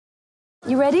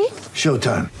You ready?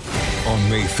 Showtime. On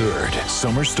May 3rd,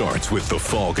 summer starts with The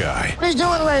Fall Guy. Let's do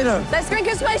it later. Let's drink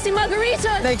a spicy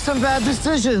margarita. Make some bad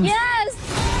decisions. Yes!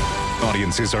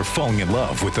 Audiences are falling in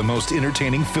love with the most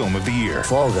entertaining film of the year.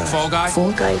 Fall Guy. Fall Guy?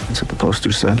 Fall guy. That's what the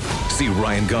poster said. See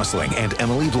Ryan Gosling and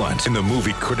Emily Blunt in the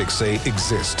movie critics say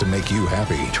exists to make you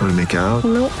happy. Trying to make it out?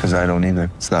 Nope. Because I don't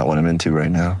either. It's not what I'm into right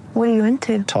now. What are you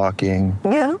into? Talking.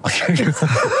 Yeah.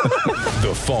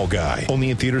 The Fall Guy.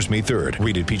 Only in theaters May 3rd.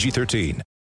 Rated PG-13.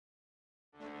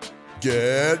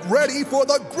 Get ready for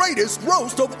the greatest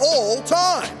roast of all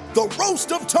time. The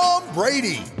Roast of Tom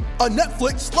Brady. A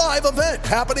Netflix live event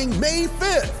happening May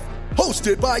 5th.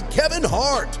 Hosted by Kevin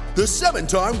Hart. The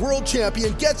 7-time world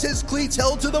champion gets his cleats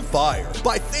held to the fire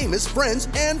by famous friends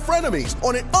and frenemies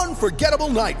on an unforgettable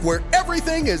night where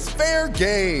everything is fair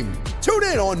game. Tune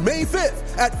in on May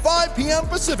 5th at 5 p.m.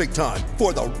 Pacific time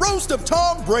for the Roast of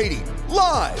Tom Brady.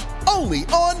 Live only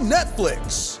on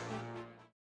Netflix.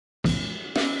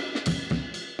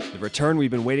 The return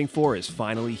we've been waiting for is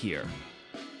finally here.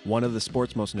 One of the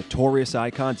sport's most notorious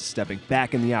icons is stepping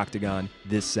back in the octagon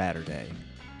this Saturday.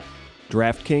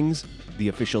 DraftKings, the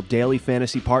official daily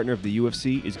fantasy partner of the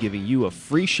UFC, is giving you a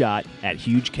free shot at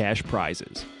huge cash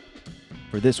prizes.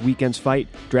 For this weekend's fight,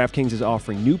 DraftKings is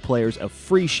offering new players a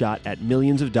free shot at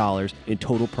millions of dollars in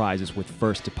total prizes with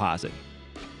first deposit.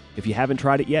 If you haven't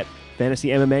tried it yet, Fantasy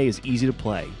MMA is easy to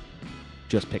play.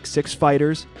 Just pick 6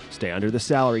 fighters, stay under the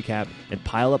salary cap, and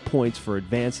pile up points for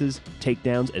advances,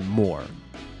 takedowns, and more.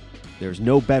 There's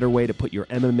no better way to put your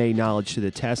MMA knowledge to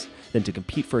the test than to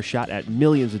compete for a shot at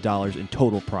millions of dollars in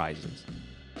total prizes.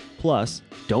 Plus,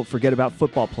 don't forget about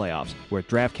football playoffs, where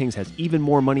DraftKings has even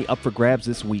more money up for grabs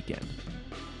this weekend.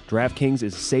 DraftKings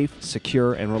is safe,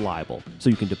 secure, and reliable, so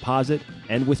you can deposit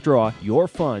and withdraw your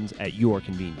funds at your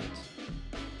convenience.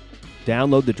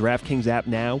 Download the DraftKings app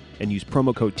now and use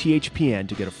promo code THPN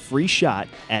to get a free shot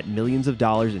at millions of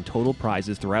dollars in total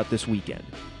prizes throughout this weekend.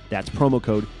 That's promo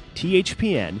code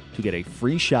THPN to get a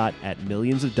free shot at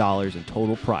millions of dollars in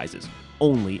total prizes,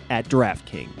 only at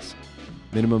DraftKings.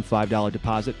 Minimum $5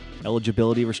 deposit.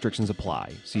 Eligibility restrictions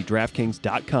apply. See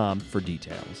DraftKings.com for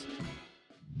details.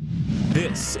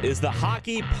 This is the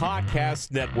Hockey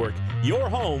Podcast Network, your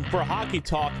home for hockey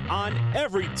talk on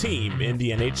every team in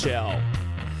the NHL.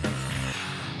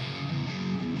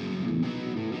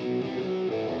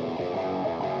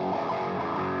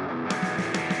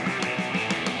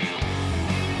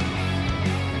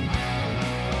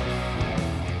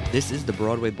 This is the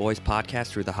Broadway Boys podcast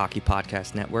through the Hockey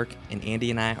Podcast Network, and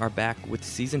Andy and I are back with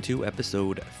Season 2,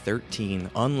 Episode 13,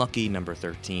 unlucky number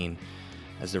 13,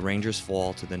 as the Rangers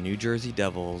fall to the New Jersey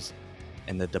Devils,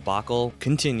 and the debacle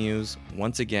continues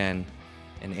once again.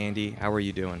 And Andy, how are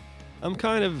you doing? I'm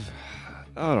kind of,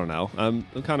 I don't know, I'm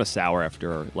kind of sour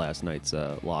after last night's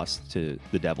loss to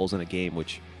the Devils in a game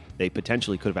which they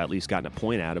potentially could have at least gotten a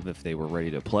point out of if they were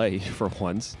ready to play for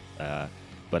once.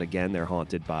 But again, they're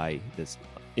haunted by this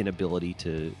inability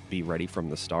to be ready from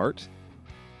the start,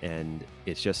 and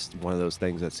it's just one of those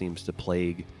things that seems to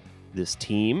plague this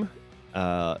team,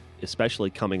 especially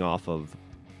coming off of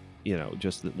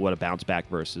just what a bounce back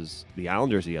versus the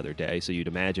Islanders the other day. So you'd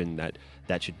imagine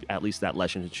that should, at least that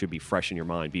lesson should be fresh in your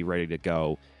mind, be ready to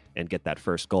go and get that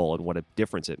first goal and what a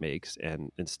difference it makes.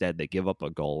 And instead they give up a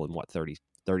goal in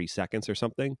 30 seconds or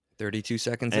something, 32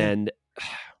 seconds and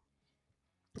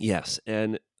yes,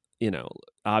 and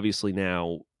obviously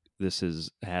now this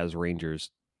has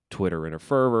Rangers Twitter in a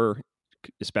fervor,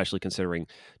 especially considering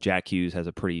Jack Hughes has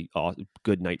a pretty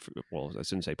good night. I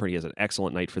shouldn't say pretty, he has an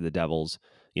excellent night for the Devils.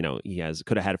 He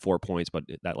could have had 4 points, but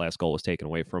that last goal was taken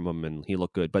away from him and he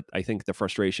looked good. But I think the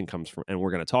frustration comes from, and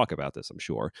we're going to talk about this, I'm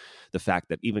sure, the fact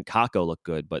that even Kakko looked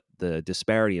good, but the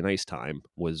disparity in ice time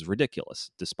was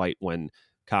ridiculous. Despite when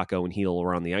Kakko and Heel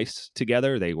were on the ice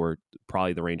together, they were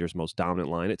probably the Rangers' most dominant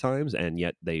line at times, and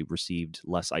yet they received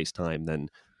less ice time than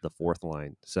the fourth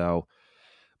line. So,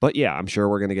 but yeah, I'm sure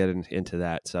we're going to get into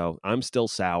that. So I'm still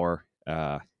sour,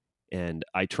 and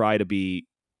I try to be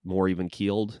more even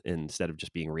keeled instead of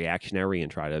just being reactionary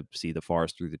and try to see the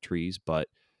forest through the trees. But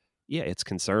yeah, it's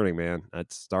concerning, man.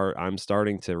 I'm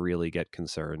starting to really get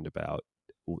concerned about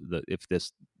if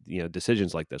this,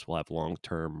 decisions like this will have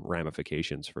long-term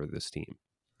ramifications for this team.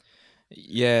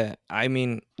 Yeah, I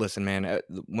mean, listen, man.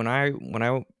 When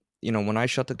I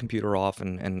shut the computer off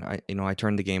and I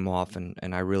turned the game off and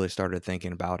I really started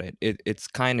thinking about it, it's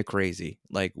kind of crazy.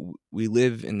 Like, we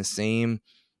live in the same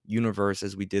universe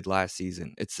as we did last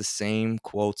season. It's the same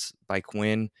quotes by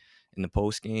Quinn in the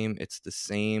post game. It's the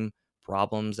same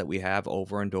problems that we have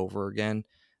over and over again.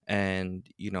 And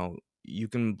you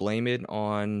can blame it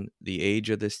on the age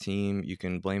of this team. You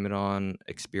can blame it on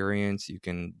experience. You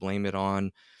can blame it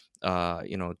on,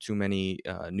 too many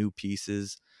new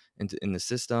pieces in the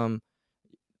system.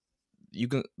 You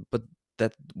can, but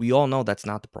that we all know that's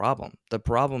not the problem. The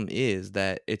problem is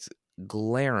that it's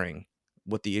glaring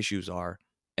what the issues are,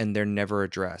 and they're never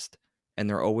addressed, and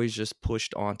they're always just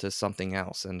pushed onto something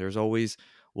else. And there's always,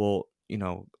 well,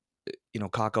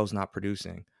 Kako's not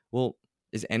producing. Well,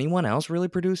 is anyone else really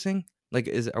producing? Like,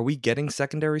 are we getting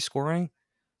secondary scoring?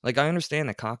 Like, I understand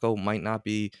that Kako might not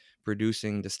be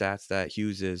producing the stats that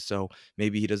Hughes is, so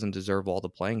maybe he doesn't deserve all the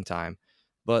playing time.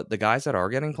 But the guys that are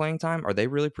getting playing time, are they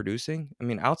really producing? I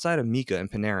mean, outside of Mika and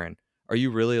Panarin, are you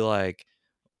really like,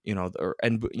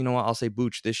 and you know what? I'll say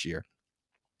Booch this year.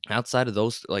 Outside of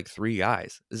those like three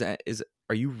guys,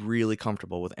 are you really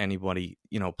comfortable with anybody,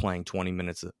 playing 20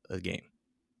 minutes a game?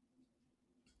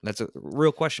 That's a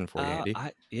real question for you, Andy.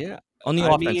 On the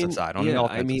offensive side,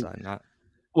 not.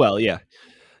 Well, yeah.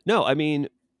 No, I mean,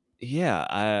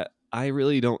 yeah, I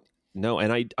really don't know.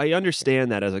 And I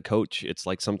understand that as a coach, it's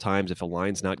like sometimes if a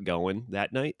line's not going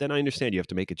that night, then I understand you have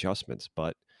to make adjustments.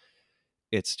 But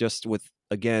it's just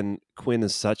again, Quinn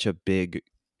is such a big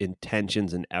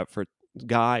intentions and effort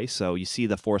guy. So you see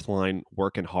the fourth line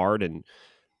working hard.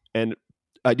 And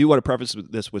I do want to preface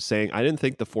this with saying I didn't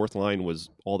think the fourth line was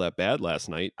all that bad last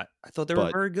night. I thought they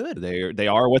were very good.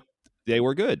 They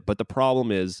were good, but the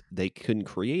problem is they couldn't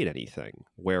create anything.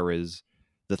 Whereas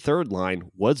the third line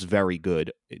was very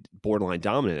good, borderline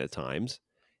dominant at times,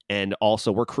 and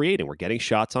also we're creating. We're getting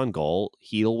shots on goal.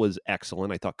 Heel was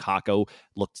excellent. I thought Kakko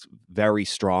looked very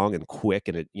strong and quick,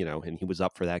 and and he was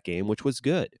up for that game, which was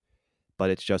good. But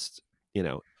it's just,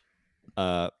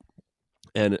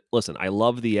 and listen, I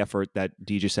love the effort that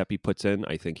DiGiuseppe puts in.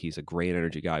 I think he's a great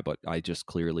energy guy, but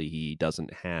clearly he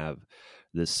doesn't have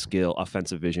the skill,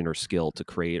 offensive vision or skill to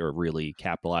create or really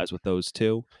capitalize with those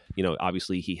two.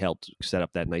 Obviously he helped set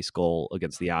up that nice goal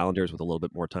against the Islanders with a little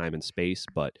bit more time and space,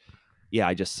 but yeah,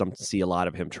 I just see a lot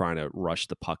of him trying to rush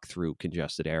the puck through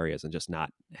congested areas and just not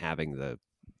having the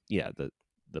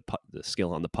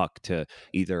skill on the puck to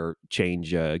either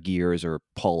change gears or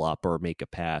pull up or make a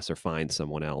pass or find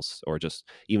someone else, or just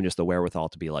the wherewithal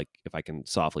to be like, if I can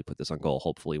softly put this on goal,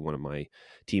 hopefully one of my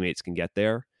teammates can get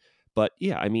there. But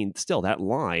yeah, I mean, still that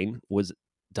line was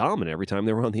dominant every time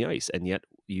they were on the ice, and yet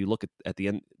you look at the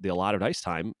end, the allotted ice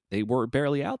time, they were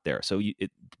barely out there. So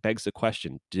it begs the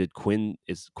question: is Quinn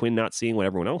not seeing what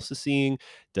everyone else is seeing?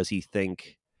 Does he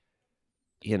think?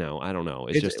 I don't know.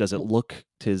 It just doesn't look.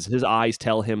 His eyes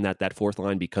tell him that fourth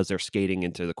line, because they're skating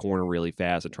into the corner really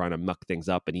fast and trying to muck things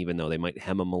up, and even though they might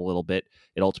hem him a little bit,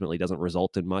 it ultimately doesn't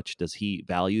result in much. Does he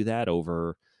value that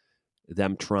over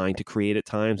them trying to create at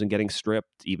times and getting stripped,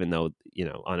 even though,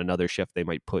 on another shift they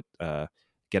might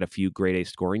get a few grade A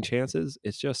scoring chances?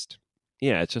 It's just,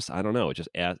 I don't know. It just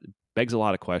begs a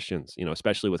lot of questions,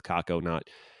 especially with Kakko not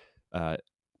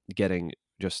getting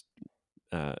just,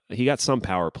 he got some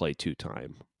power play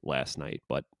 2-time last night,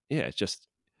 but yeah, it's just,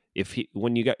 if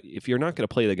you're not going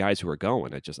to play the guys who are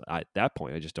going, at that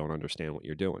point, I just don't understand what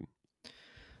you're doing.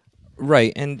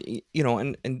 Right. And,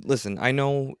 and listen, I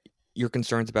know your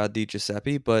concerns about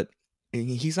DiGiuseppe, but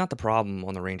he's not the problem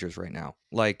on the Rangers right now.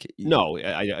 Like, no,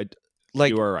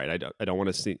 you are right. I don't want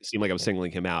to seem like I'm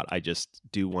singling him out. I just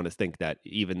do want to think that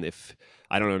even if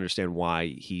I don't understand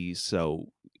why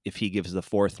if he gives the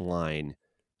fourth line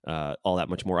all that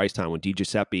much more ice time when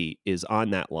DiGiuseppe is on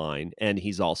that line, and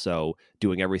he's also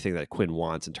doing everything that Quinn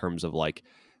wants in terms of like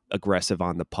aggressive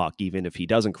on the puck, even if he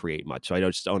doesn't create much. So I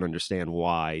just don't understand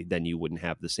why then you wouldn't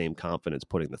have the same confidence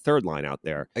putting the third line out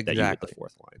there that you would the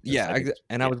fourth line.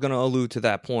 I was going to allude to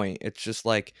that point. It's just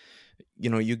like,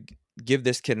 you give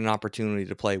this kid an opportunity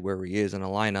to play where he is in a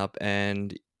lineup,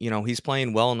 and he's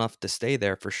playing well enough to stay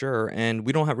there for sure. And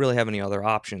we don't really have any other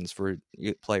options for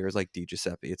players like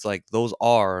DiGiuseppe. It's like those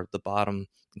are the bottom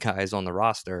guys on the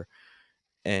roster.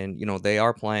 And, they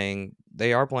are playing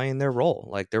their role.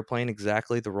 Like, they're playing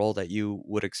exactly the role that you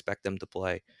would expect them to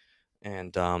play.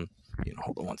 And,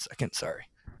 hold on one second. Sorry.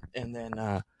 And then,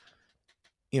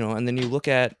 and then you look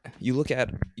at,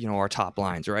 our top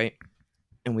lines, right?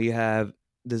 And we have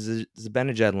the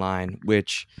Zibanejad line,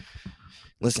 which,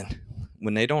 listen,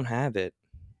 when they don't have it,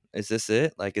 is this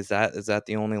it? Like, is that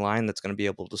the only line that's going to be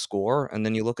able to score? And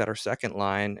then you look at our second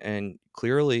line, and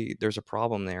clearly there's a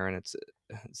problem there, and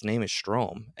his name is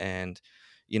Strome. And,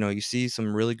 you see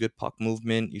some really good puck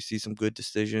movement. You see some good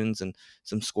decisions and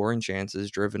some scoring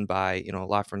chances driven by,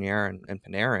 Lafreniere and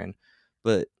Panarin.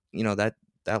 But,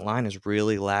 that line is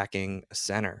really lacking a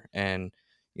center. And,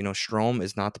 Strome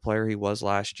is not the player he was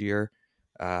last year,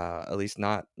 at least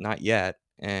not yet.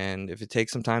 And if it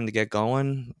takes some time to get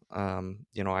going,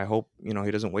 I hope, he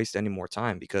doesn't waste any more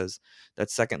time, because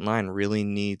that second line really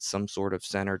needs some sort of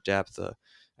center depth, a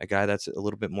guy that's a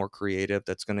little bit more creative,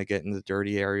 that's going to get in the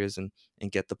dirty areas and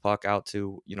get the puck out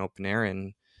to,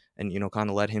 Panarin and kind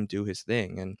of let him do his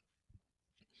thing. And,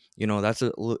 that's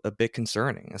a bit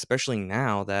concerning, especially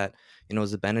now that,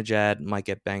 Zibanejad might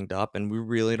get banged up and we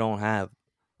really don't have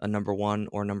a number one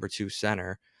or number two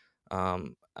center.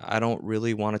 I don't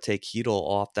really want to take Hedl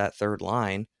off that third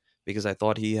line, because I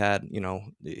thought he had,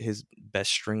 his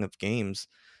best string of games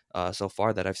so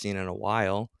far that I've seen in a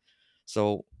while.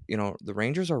 So, the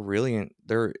Rangers are really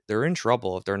they're in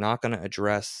trouble if they're not going to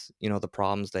address, the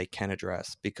problems they can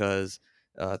address, because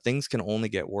things can only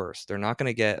get worse. They're not going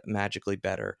to get magically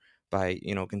better by,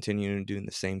 continuing doing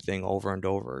the same thing over and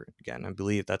over again. I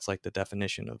believe that's like the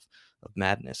definition of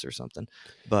madness or something.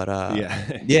 But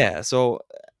yeah. So,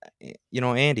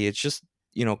 Andy, it's just,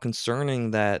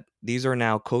 concerning that these are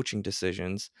now coaching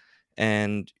decisions.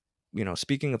 And,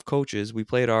 speaking of coaches, we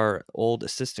played our old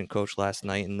assistant coach last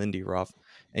night in Lindy Ruff,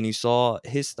 and you saw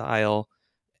his style,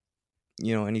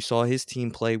 and you saw his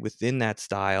team play within that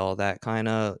style, that kind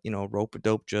of,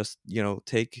 rope-a-dope, just,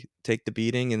 take the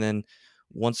beating. And then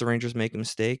once the Rangers make a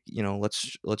mistake,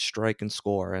 let's strike and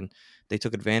score. And they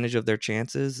took advantage of their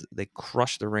chances. They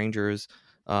crushed the Rangers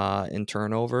in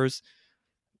turnovers.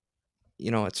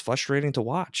 It's frustrating to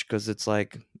watch, because it's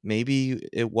like, maybe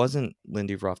it wasn't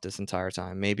Lindy Ruff this entire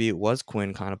time. Maybe it was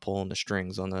Quinn kind of pulling the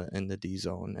strings in the D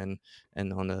zone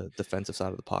and on the defensive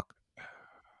side of the puck.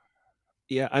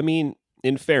 Yeah, I mean,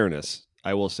 in fairness,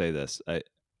 I will say this.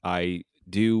 I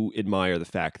do admire the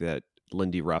fact that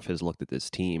Lindy Ruff has looked at this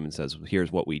team and says,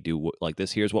 here's what we do like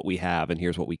this, here's what we have, and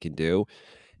here's what we can do.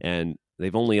 And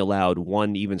they've only allowed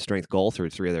one even strength goal through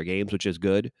 3 of their games, which is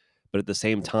good. But at the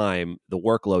same time, the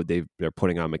workload they're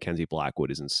putting on Mackenzie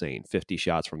Blackwood is insane. 50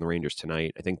 shots from the Rangers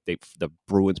tonight. I think the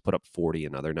Bruins put up 40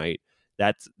 another night.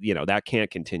 That's, that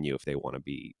can't continue if they want to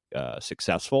be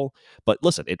successful. But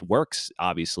listen, it works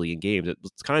obviously in games.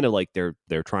 It's kind of like they're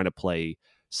trying to play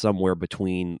somewhere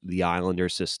between the Islander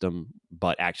system,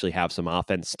 but actually have some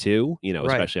offense too, Right.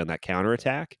 especially on that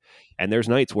counterattack. And there's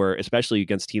nights where, especially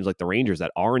against teams like the Rangers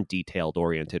that aren't detailed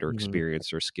oriented or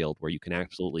experienced or skilled, where you can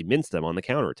absolutely mince them on the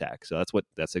counterattack. So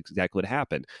that's exactly what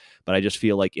happened. But I just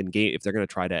feel like in game, if they're going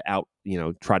to try to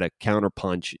try to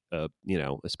counterpunch,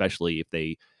 especially if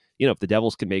they, if the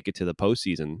Devils can make it to the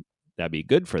postseason, that'd be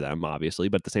good for them, obviously.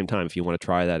 But at the same time, if you want to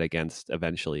try that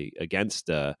eventually against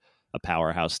a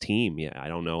powerhouse team, I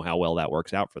don't know how well that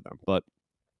works out for them. But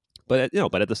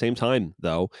at the same time,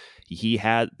 though,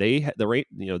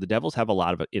 the Devils have a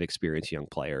lot of inexperienced young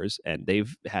players, and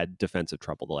they've had defensive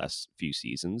trouble the last few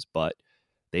seasons. But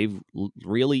they've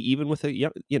really, even with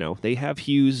they have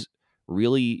Hughes,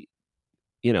 really,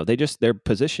 their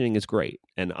positioning is great,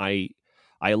 and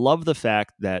I love the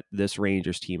fact that this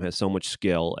Rangers team has so much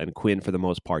skill, and Quinn, for the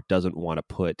most part, doesn't want to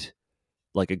put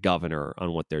like a governor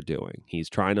on what they're doing. He's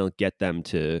trying to get them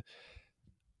to.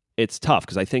 It's tough,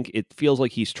 because I think it feels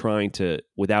like he's trying to,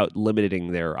 without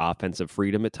limiting their offensive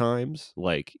freedom at times.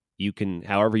 Like,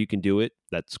 however you can do it,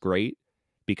 that's great.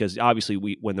 Because obviously,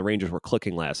 when the Rangers were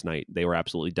clicking last night, they were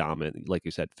absolutely dominant. Like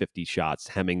you said, 50 shots,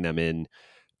 hemming them in,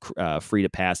 free to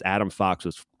pass. Adam Fox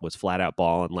was flat out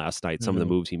balling last night. Some of the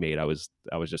moves he made, I was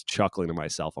just chuckling to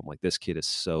myself. I'm like, this kid is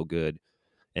so good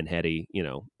and heady,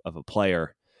 of a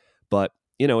player. But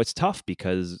it's tough,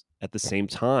 because at the same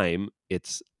time,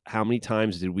 it's how many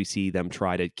times did we see them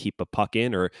try to keep a puck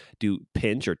in or do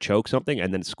pinch or choke something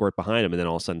and then squirt behind them, and then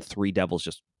all of a sudden 3 Devils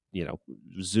just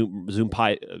zoom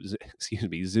by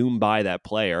that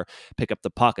player, pick up the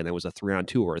puck, and it was a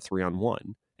 3-on-2 or a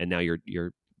 3-on-1, and now you're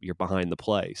behind the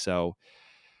play. So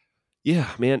yeah,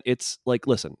 man, it's like,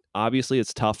 listen, obviously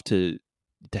it's tough to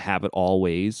have it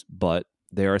always, but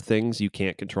there are things you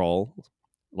can't control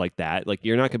like that. Like,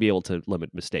 you're not going to be able to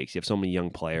limit mistakes. You have so many young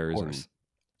players, and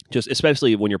just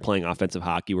especially when you're playing offensive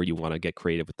hockey where you want to get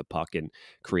creative with the puck and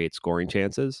create scoring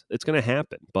chances, it's going to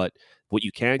happen. But what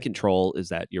you can control is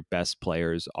that your best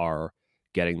players are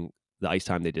getting the ice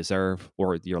time they deserve,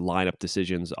 or your lineup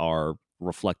decisions are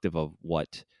reflective of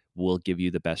what will give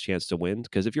you the best chance to win.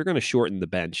 Because if you're going to shorten the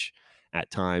bench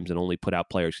at times and only put out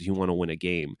players because you want to win a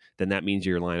game, then that means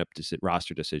your lineup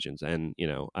roster decisions. And,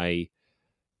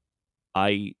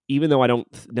 I even though I don't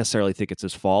necessarily think it's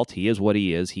his fault, he is what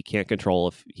he is. He can't control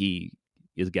if he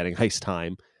is getting ice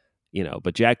time,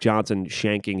 but Jack Johnson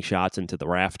shanking shots into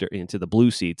the blue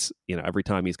seats, every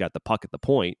time he's got the puck at the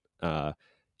point,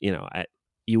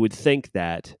 you would think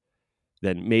that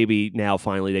then maybe now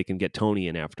finally they can get Tony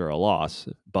in after a loss.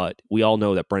 But we all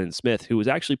know that Brendan Smith, who has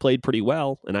actually played pretty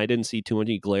well, and I didn't see too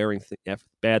many glaring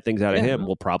bad things out of him,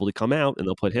 will probably come out and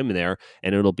they'll put him in there,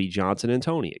 and it'll be Johnson and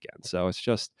Tony again. So it's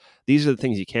just, these are the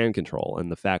things you can control.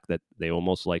 And the fact that they will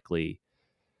most likely,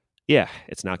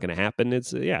 it's not going to happen.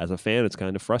 It's, as a fan, it's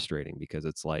kind of frustrating because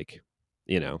it's like,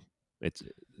 it's,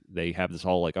 they have this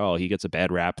whole like, oh, he gets a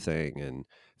bad rap thing and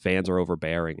fans are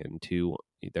overbearing, and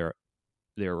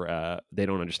they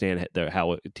don't understand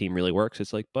how a team really works.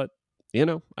 It's like, but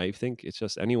I think it's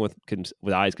just anyone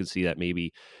with eyes can see that.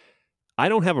 Maybe I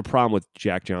don't have a problem with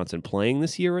Jack Johnson playing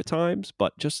this year at times,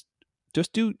 but just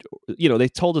do, they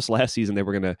told us last season they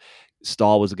were going to,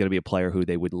 Stahl was going to be a player who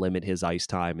they would limit his ice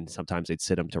time, and sometimes they'd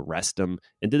sit him to rest him.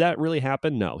 And did that really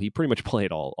happen? No, he pretty much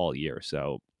played all year.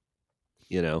 So,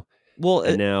 Well,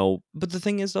 and now, but the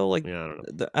thing is, though, like, I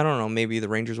don't know. I don't know, maybe the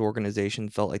Rangers organization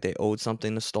felt like they owed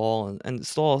something to Stahl, and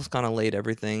Stahl's kind of laid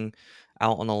everything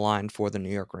out on the line for the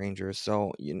New York Rangers.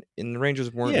 So, and the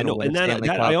Rangers weren't going to win and a that Stanley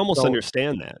Cup. I almost So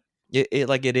understand that.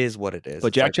 it is what it is. But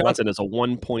It's Jack like, what- Johnson is a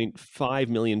 $1.5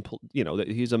 million,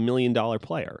 he's $1 million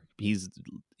player. He's,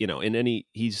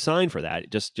 he's signed for that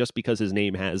just because his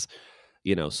name has,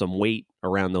 some weight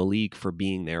around the league for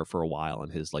being there for a while,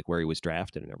 and his, like, where he was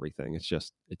drafted and everything. It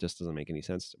just doesn't make any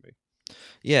sense to me.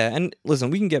 Yeah, and listen,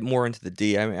 we can get more into the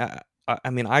D. I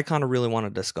mean, I kind of really want to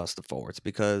discuss the forwards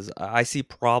because I see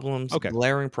problems, Okay.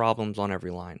 glaring problems on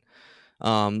every line.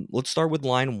 Let's start with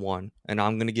line 1, and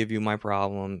I'm going to give you my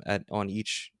problem on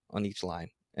each line,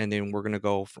 and then we're going to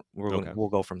go. We'll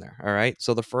go from there. All right.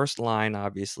 So the first line,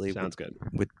 obviously, Sounds good.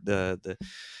 with the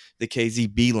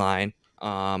KZB line.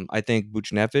 I think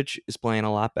Buchnevich is playing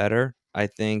a lot better. I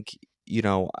think,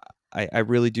 I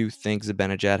really do think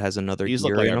Zibanejad has another He's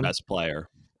year looked like in our him. best player.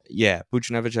 Yeah,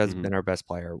 Buchnevich has Mhm. been our best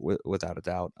player without a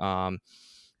doubt.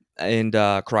 And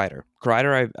Kreider,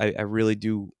 I really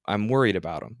do. I'm worried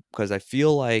about him because I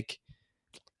feel like,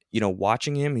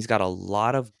 watching him, he's got a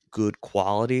lot of good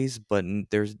qualities, but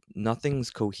there's nothing's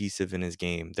cohesive in his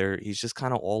game. He's just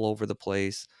kind of all over the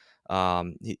place.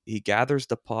 He gathers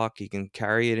the puck, he can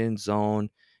carry it in zone.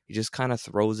 He just kind of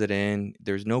throws it in.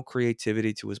 There's no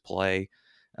creativity to his play.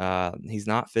 He's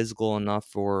not physical enough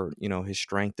for his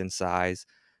strength and size.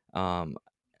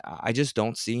 I just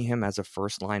don't see him as a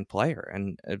first line player,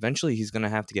 and eventually he's going to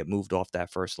have to get moved off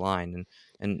that first line.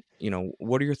 And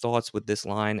what are your thoughts with this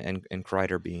line and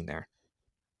Kreider being there?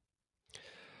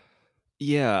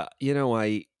 Yeah,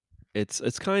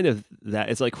 it's kind of that.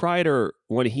 It's like Kreider,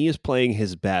 when he is playing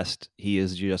his best, he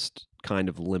is just kind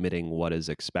of limiting what is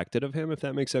expected of him, if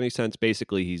that makes any sense.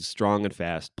 Basically, he's strong and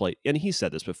fast, and he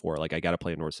said this before, like, I got to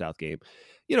play a North-South game,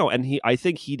 and I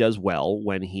think he does well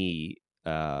when he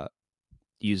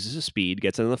uses his speed,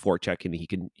 gets into the forecheck, and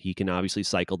he can obviously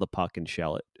cycle the puck and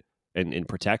shell it and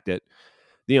protect it.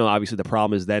 Obviously the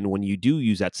problem is then when you do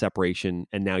use that separation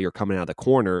and now you're coming out of the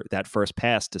corner, that first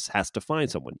pass just has to find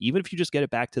someone, even if you just get it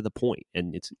back to the point,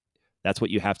 and that's what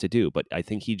you have to do. But I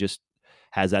think he just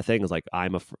has that thing. It's like,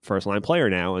 I'm a first line player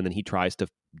now, and then he tries to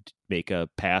make a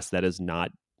pass that is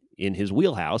not in his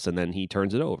wheelhouse, and then he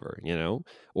turns it over,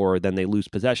 or then they lose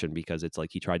possession because it's like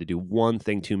he tried to do one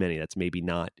thing too many that's maybe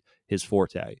not his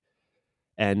forte.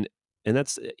 And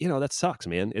that's, that sucks,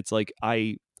 man. It's like,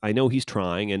 I know he's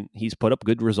trying, and he's put up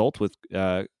good results with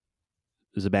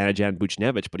Zibanejad and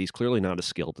Buchnevich, but he's clearly not as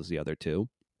skilled as the other two.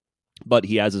 But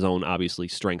he has his own, obviously,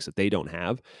 strengths that they don't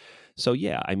have. So,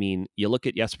 yeah, I mean, you look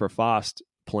at Jesper Fast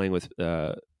playing with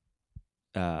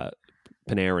Panarin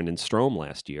and Strome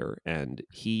last year, and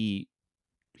he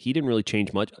didn't really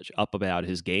change much up about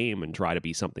his game and try to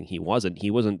be something he wasn't.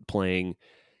 He wasn't playing.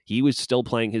 He was still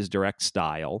playing his direct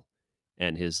style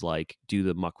and his, like, do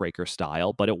the muckraker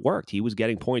style, but it worked. He was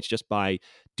getting points just by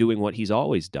doing what he's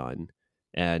always done.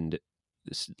 And,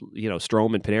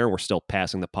 Strome and Panarin were still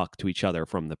passing the puck to each other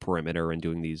from the perimeter and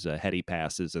doing these heady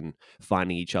passes and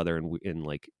finding each other in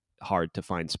like hard to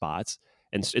find spots.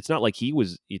 And it's not like he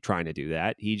was trying to do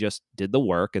that. He just did the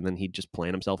work, and then he'd just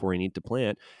plant himself where he needed to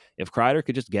plant. If Kreider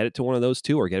could just get it to one of those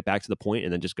two or get it back to the point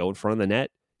and then just go in front of the net,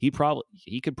 he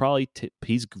could probably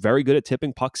he's very good at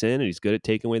tipping pucks in, and he's good at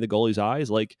taking away the goalie's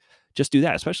eyes. Like, just do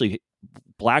that. Especially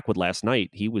Blackwood last night.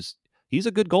 He's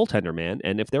a good goaltender, man.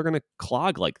 And if they're going to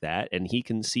clog like that and he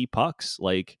can see pucks,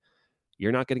 like,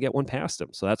 you're not going to get one past him.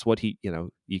 So that's what he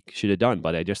should have done.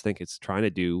 But I just think it's trying to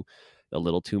do a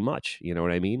little too much. You know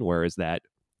what I mean? Whereas that,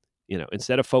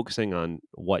 instead of focusing on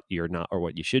what you're not or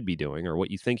what you should be doing or what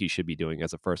you think you should be doing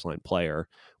as a first line player,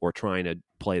 or trying to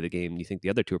play the game you think the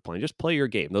other two are playing, just play your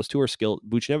game. Those two are skilled.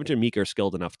 Buchnevich and Mika are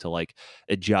skilled enough to, like,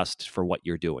 adjust for what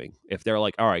you're doing. If they're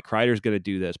like, all right, Kreider's going to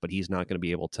do this, but he's not going to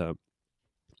be able to,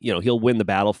 he'll win the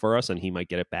battle for us and he might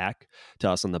get it back to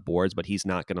us on the boards, but he's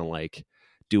not going to like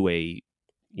do a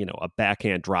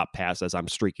backhand drop pass as I'm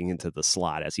streaking into the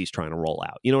slot as he's trying to roll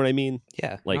out. You know what I mean?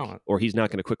 Yeah. Like, no. or he's not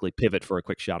going to quickly pivot for a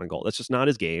quick shot on goal. That's just not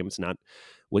his game. It's not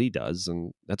what he does.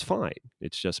 And that's fine.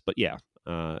 It's just, but yeah,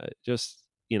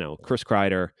 Chris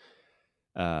Kreider,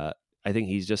 I think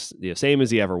he's just the same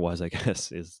as he ever was, I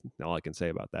guess, is all I can say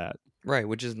about that. Right,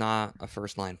 which is not a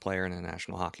first-line player in the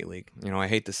National Hockey League. I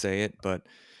hate to say it, but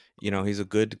he's a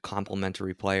good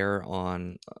complementary player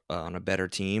on a better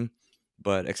team.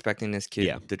 But expecting this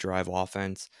kid to drive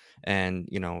offense and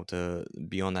to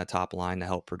be on that top line to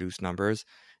help produce numbers,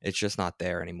 it's just not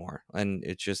there anymore. And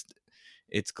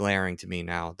it's glaring to me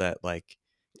now that like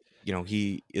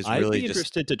he is really I'd be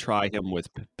interested to try him with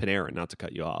Panarin, not to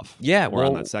cut you off. Yeah, or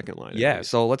on that second line. Yeah,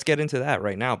 so let's get into that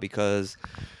right now because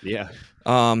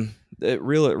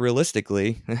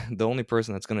realistically, the only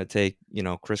person that's going to take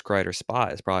Chris Kreider's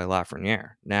spot is probably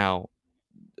Lafreniere. Now,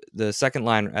 the second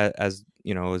line, as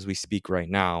we speak right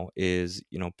now, is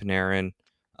Panarin,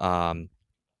 Strome,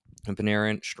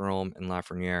 and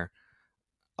Lafreniere.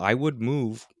 I would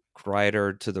move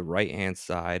Kreider to the right hand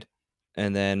side,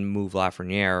 and then move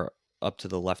Lafreniere up to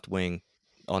the left wing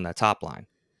on that top line.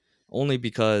 Only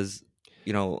because,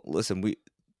 listen,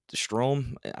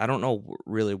 Strome, I don't know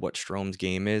really what Strome's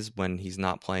game is when he's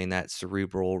not playing that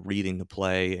cerebral, reading the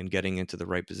play and getting into the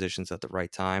right positions at the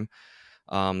right time.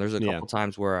 There's a couple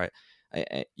times where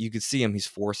you could see him, he's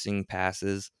forcing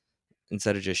passes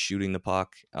instead of just shooting the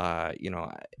puck.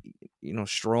 Strome,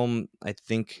 I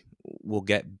think, will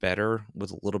get better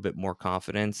with a little bit more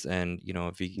confidence. And,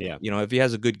 if he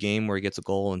has a good game where he gets a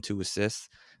goal and 2 assists,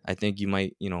 I think you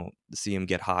might, see him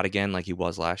get hot again like he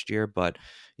was last year. But,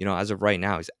 as of right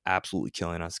now, he's absolutely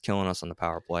killing us on the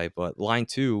power play. But line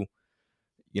 2,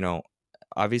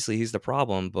 obviously he's the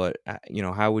problem. But,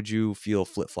 how would you feel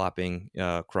flip-flopping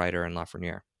Kreider and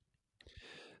Lafreniere?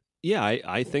 Yeah,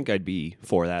 I think I'd be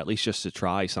for that, at least just to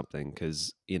try something,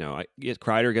 because,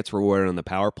 Kreider gets rewarded on the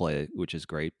power play, which is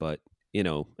great, but,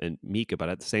 and Mika, but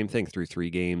at the same thing, through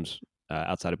 3 games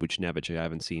outside of Buchnevich, I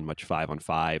haven't seen much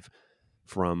 5-on-5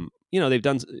 from,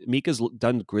 Mika's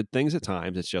done good things at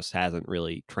times, it just hasn't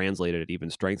really translated at even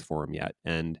strength for him yet.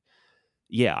 And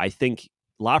yeah, I think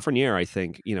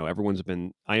Lafreniere, everyone's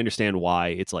been, I understand why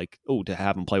it's like, to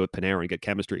have him play with Panarin and get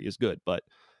chemistry is good, but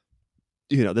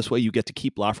this way you get to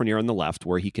keep Lafreniere on the left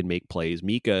where he can make plays.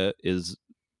 Mika is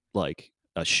like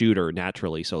a shooter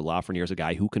naturally, so Lafreniere is a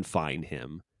guy who can find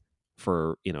him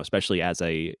for, especially as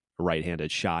a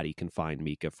right-handed shot, he can find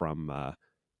Mika from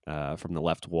the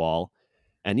left wall.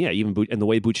 And yeah, and the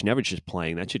way Buchnevich is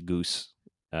playing, that should goose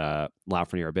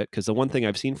Lafreniere a bit, because the one thing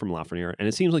I've seen from Lafreniere, and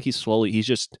it seems like he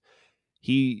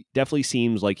definitely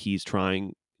seems like he's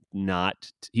trying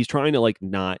to like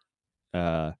not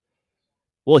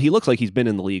well, he looks like he's been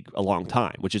in the league a long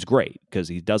time, which is great, because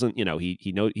he doesn't,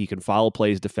 he can follow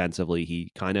plays defensively.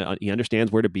 He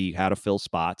understands where to be, how to fill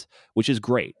spots, which is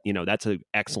great. That's an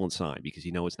excellent sign, because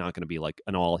it's not going to be like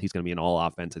he's going to be an all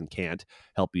offense and can't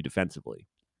help you defensively.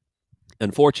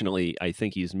 Unfortunately, I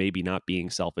think he's maybe not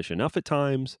being selfish enough at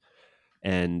times.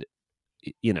 And,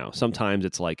 sometimes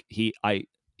it's like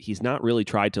he's not really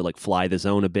tried to like fly the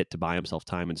zone a bit to buy himself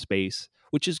time and space,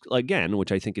 which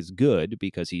I think is good,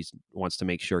 because he wants to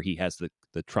make sure he has the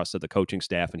trust of the coaching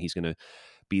staff and he's going to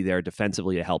be there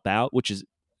defensively to help out, which is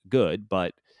good.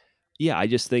 But yeah, I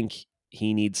just think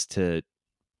he needs to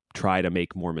try to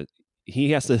make more.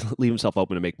 He has to leave himself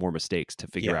open to make more mistakes to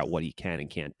figure out what he can and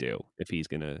can't do if he's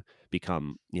going to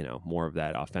become, more of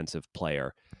that offensive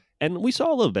player. And we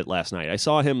saw a little bit last night. I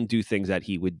saw him do things that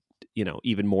he would,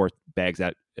 even more things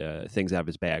out of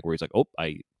his bag, where he's like,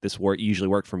 this usually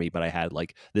worked for me, but I had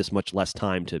like this much less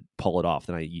time to pull it off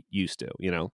than I used to,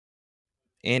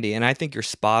 Andy, and I think you're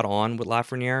spot on with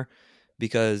Lafreniere,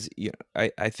 because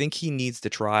I think he needs to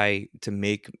try to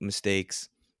make mistakes,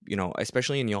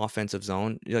 especially in the offensive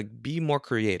zone, like be more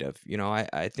creative.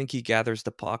 I think he gathers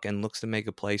the puck and looks to make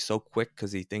a play so quick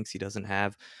because he thinks he doesn't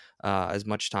have as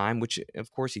much time, which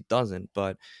of course he doesn't.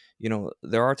 But,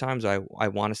 there are times I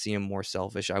want to see him more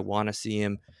selfish. I want to see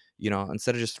him,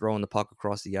 instead of just throwing the puck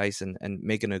across the ice and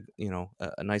making a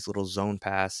nice little zone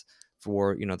pass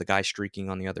for, the guy streaking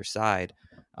on the other side.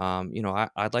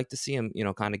 I'd like to see him,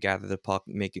 kind of gather the puck,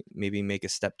 maybe make a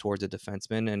step towards a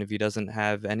defenseman. And if he doesn't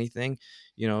have anything,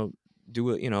 do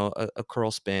a curl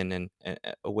spin and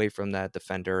away from that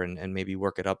defender and maybe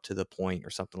work it up to the point or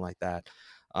something like that.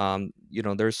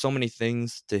 There's so many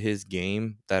things to his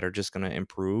game that are just going to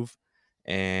improve.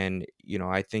 And,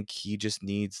 I think he just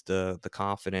needs the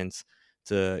confidence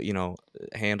to,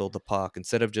 handle the puck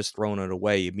instead of just throwing it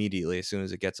away immediately as soon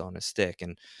as it gets on his stick.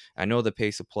 And I know the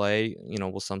pace of play,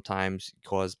 will sometimes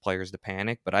cause players to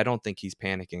panic, but I don't think he's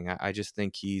panicking. I just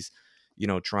think he's,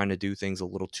 trying to do things a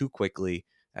little too quickly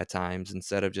at times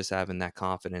instead of just having that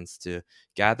confidence to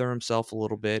gather himself a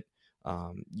little bit.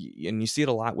 And you see it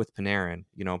a lot with Panarin.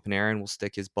 Panarin will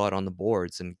stick his butt on the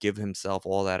boards and give himself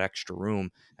all that extra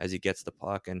room as he gets the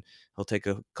puck, and he'll take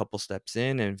a couple steps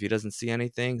in, and if he doesn't see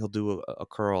anything, he'll do a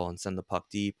curl and send the puck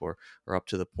deep or up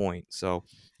to the point. So,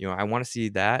 I want to see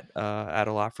that out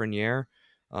of Lafreniere.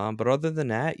 But other than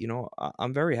that,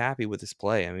 I'm very happy with his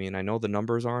play. I mean, I know the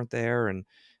numbers aren't there, and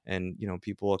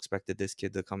people expected this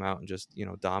kid to come out and just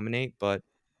dominate, but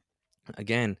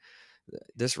again,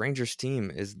 this Rangers team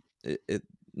is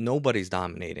nobody's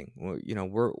dominating.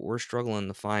 We're struggling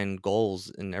to find goals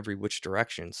in every which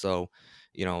direction. So,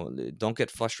 don't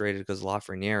get frustrated because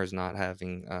Lafreniere is not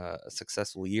having a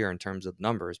successful year in terms of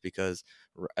numbers, because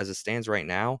as it stands right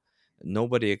now,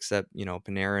 nobody except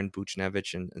Panarin,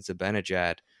 Buchnevich, and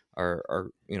Zibanejad are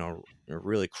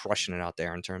really crushing it out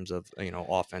there in terms of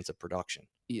offensive production.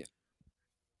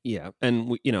 Yeah,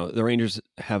 and the Rangers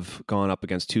have gone up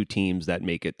against two teams that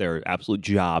make it their absolute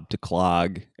job to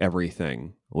clog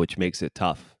everything, which makes it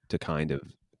tough to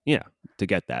to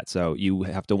get that. So you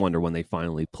have to wonder when they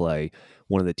finally play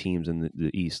one of the teams in the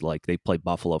East, like they play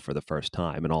Buffalo for the first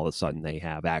time, and all of a sudden they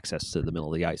have access to the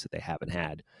middle of the ice that they haven't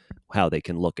had, how they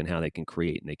can look and how they can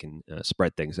create and they can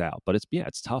spread things out. But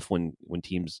it's tough when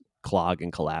teams clog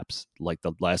and collapse like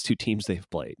the last two teams they've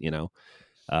played.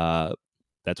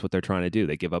 That's what they're trying to do.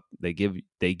 They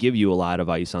give you a lot of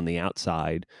ice on the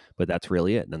outside, but that's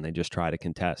really it. And then they just try to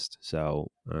contest. So,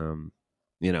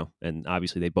 and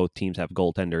obviously both teams have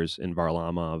goaltenders in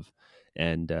Varlamov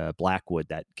and Blackwood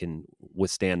that can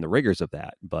withstand the rigors of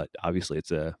that. But obviously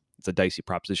it's a dicey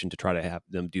proposition to try to have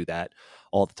them do that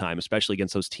all the time, especially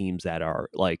against those teams that are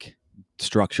like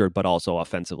structured, but also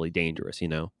offensively dangerous,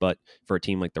 But for a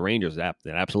team like the Rangers, that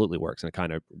absolutely works. And it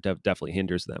kind of definitely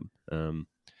hinders them. I'm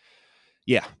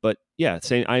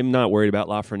not worried about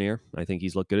Lafreniere. I think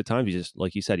he's looked good at times. He's just,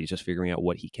 like you said, he's just figuring out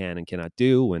what he can and cannot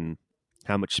do and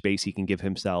how much space he can give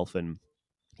himself. And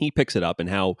he picks it up. And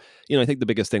how, I think the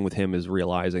biggest thing with him is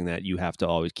realizing that you have to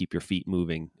always keep your feet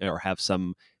moving or have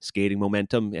some skating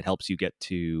momentum. It helps you get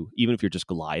to, even if you're just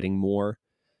gliding more,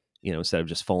 instead of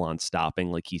just full on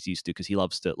stopping like he's used to, because he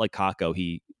loves to, like Kakko,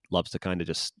 he loves to kind of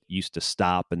just used to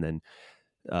stop and then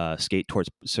skate towards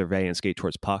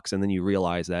pucks. And then you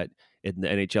realize that in the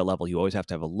NHL level, you always have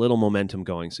to have a little momentum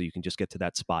going so you can just get to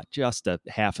that spot just a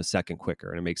half a second quicker.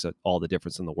 And it makes all the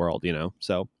difference in the world,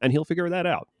 So, and he'll figure that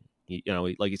out.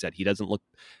 Like you said, he doesn't look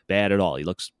bad at all. He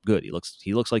looks good. He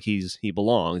looks like he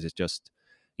belongs. It's just,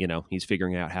 he's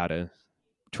figuring out how to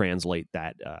translate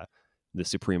that, the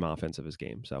supreme offense of his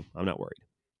game. So I'm not worried.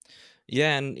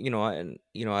 Yeah, and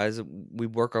as we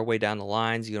work our way down the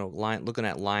lines, looking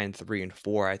at line 3 and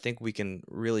 4, I think we can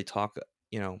really talk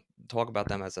about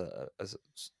them as a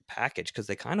package, because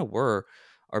they kind of were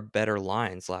our better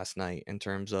lines last night in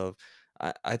terms of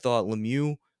I thought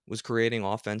Lemieux was creating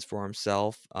offense for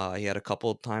himself. He had a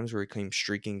couple of times where he came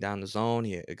streaking down the zone.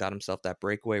 He got himself that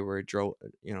breakaway where he drew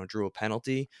a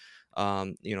penalty.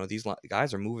 These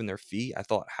guys are moving their feet. I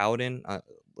thought Howden.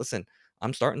 Listen,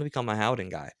 I'm starting to become a Howden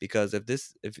guy, because if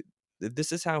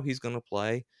this is how he's going to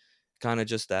play, kind of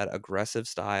just that aggressive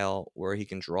style where he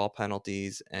can draw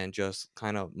penalties and just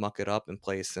kind of muck it up and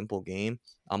play a simple game,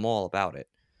 I'm all about it.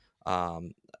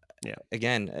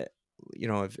 Again,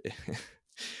 if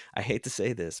I hate to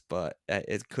say this, but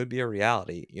it could be a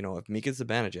reality. If Mika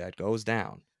Zibanejad goes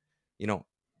down,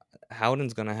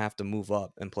 Howden's going to have to move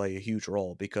up and play a huge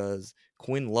role, because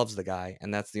Quinn loves the guy,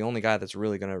 and that's the only guy that's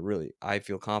really going to I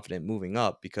feel confident moving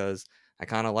up, because I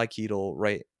kind of like Chytil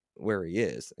right where he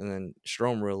is, and then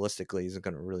Strome realistically isn't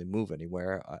going to really move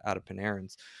anywhere out of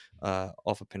Panarin's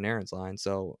off of Panarin's line.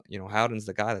 So Howden's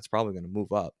the guy that's probably going to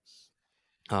move up.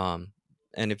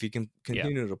 And if he can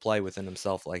continue to play within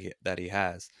himself like that he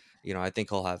has, I think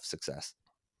he'll have success.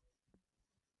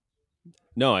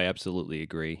 No, I absolutely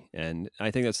agree. And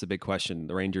I think that's the big question.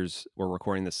 The Rangers, we're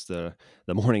recording this the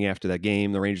morning after that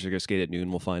game. The Rangers are going to skate at noon.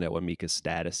 We'll find out what Mika's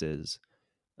status is.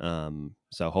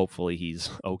 So hopefully he's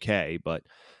okay. But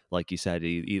like you said,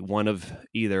 one of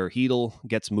either Chytil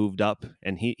gets moved up,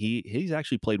 and he's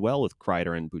actually played well with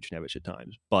Kreider and Buchnevich at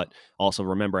times. But also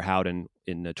remember, Howden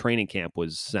in the training camp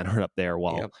was centered up there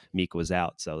while Mika was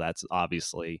out. So that's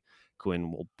obviously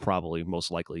Quinn will probably most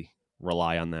likely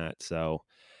rely on that. So,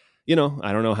 I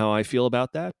don't know how I feel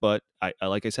about that, but I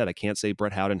like I said, I can't say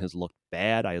Brett Howden has looked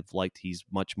bad. He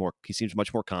seems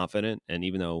much more confident. And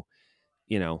even though,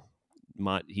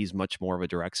 he's much more of a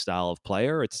direct style of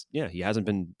player. He hasn't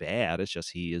been bad. It's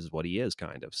just he is what he is,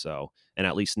 kind of. So, and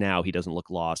at least now he doesn't look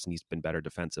lost, and he's been better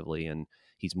defensively, and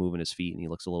he's moving his feet, and he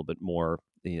looks a little bit more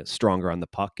stronger on the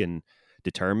puck and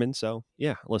determined. So,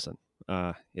 yeah, listen,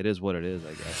 it is what it is,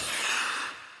 I guess.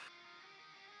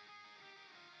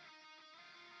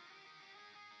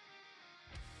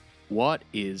 What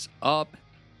is up,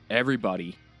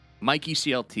 everybody? Mikey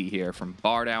CLT here from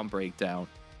Bar Down Breakdown,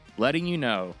 letting you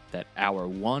know that our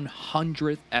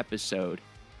 100th episode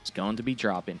is going to be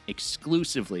dropping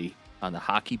exclusively on the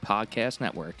Hockey Podcast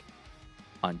Network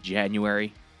on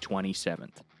January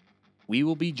 27th. We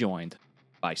will be joined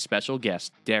by special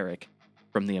guest Derek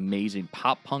from the amazing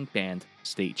pop punk band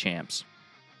State Champs.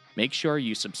 Make sure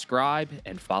you subscribe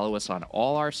and follow us on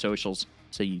all our socials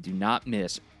so you do not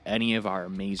miss any of our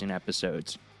amazing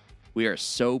episodes. We are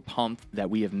so pumped that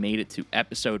we have made it to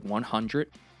episode 100.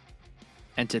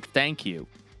 And to thank you,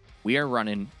 we are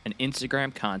running an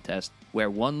Instagram contest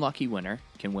where one lucky winner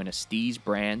can win a Steez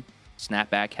brand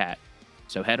snapback hat.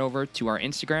 So head over to our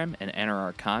Instagram and enter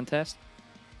our contest.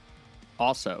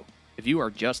 Also, if you are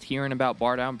just hearing about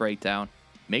Bar Down Breakdown,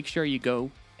 make sure you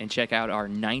go and check out our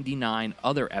 99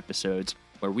 other episodes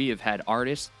where we have had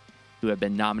artists who have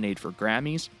been nominated for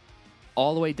Grammys,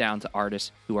 all the way down to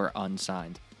artists who are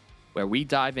unsigned, where we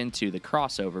dive into the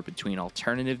crossover between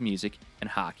alternative music and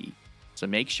hockey. So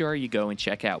make sure you go and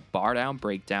check out Bar Down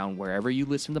Breakdown wherever you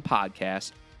listen to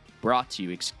podcasts, brought to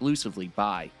you exclusively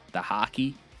by the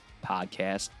Hockey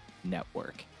Podcast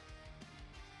Network.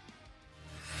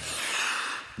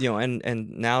 And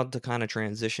now to kind of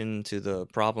transition to the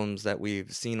problems that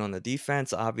we've seen on the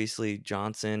defense. Obviously,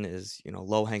 Johnson is,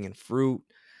 low-hanging fruit.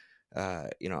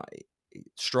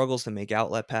 Struggles to make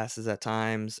outlet passes at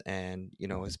times, and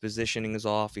his positioning is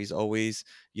off. He's always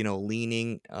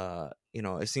leaning.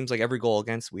 It seems like every goal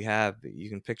against we have, you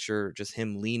can picture just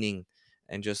him leaning,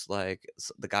 and just like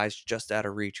the guy's just out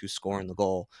of reach who's scoring the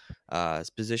goal. His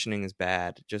positioning is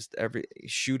bad. Just every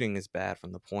shooting is bad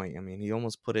from the point. I mean, he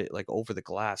almost put it like over the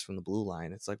glass from the blue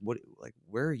line. It's like,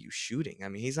 where are you shooting? I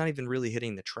mean, he's not even really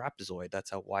hitting the trapezoid. That's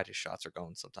how wide his shots are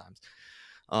going sometimes.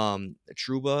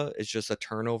 Trouba is just a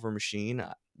turnover machine.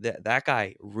 That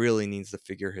guy really needs to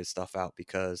figure his stuff out,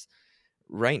 because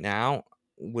right now,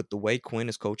 with the way Quinn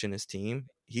is coaching his team,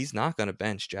 he's not going to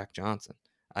bench Jack Johnson.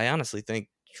 I honestly think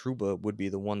Trouba would be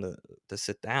the one to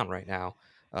sit down right now,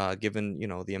 given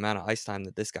the amount of ice time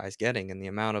that this guy's getting and the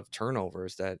amount of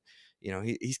turnovers that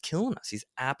he's killing us. He's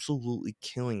absolutely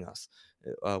killing us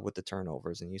with the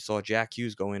turnovers. And you saw Jack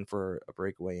Hughes go in for a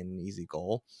breakaway and an easy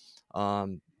goal.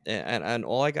 And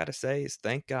all I got to say is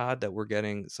thank God that we're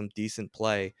getting some decent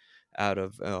play out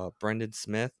of Brendan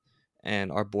Smith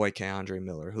and our boy Keandre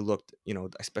Miller, who looked,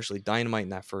 especially dynamite in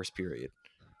that first period.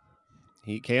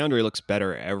 Keandre looks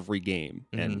better every game,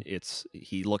 and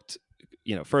he looked,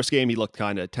 first game he looked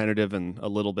kind of tentative and a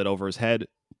little bit over his head.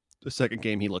 The second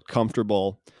game he looked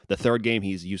comfortable. The third game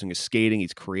he's using his skating,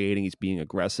 he's creating, he's being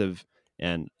aggressive,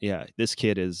 and yeah, this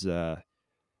kid is.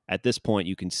 At this point,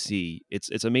 you can see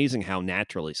it's amazing how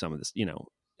naturally some of this,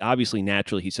 obviously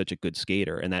naturally he's such a good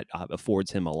skater, and that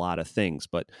affords him a lot of things.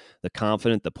 But the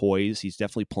confidence, the poise, he's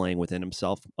definitely playing within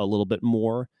himself a little bit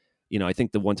more. I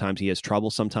think the one times he has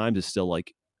trouble sometimes is still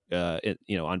like,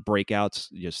 on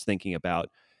breakouts, just thinking about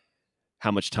how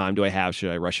much time do I have?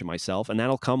 Should I rush it myself? And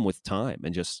that'll come with time.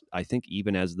 And just, I think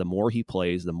even as the more he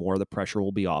plays, the more the pressure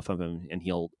will be off of him, and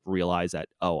he'll realize that,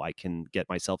 I can get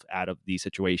myself out of these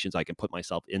situations. I can put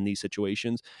myself in these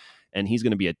situations, and he's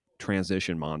going to be a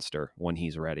transition monster when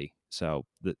he's ready. So,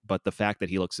 but the fact that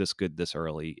he looks this good this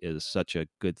early is such a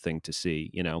good thing to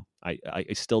see. I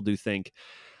still do think,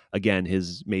 again,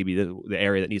 maybe the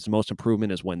area that needs the most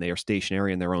improvement is when they are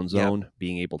stationary in their own zone,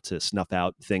 being able to snuff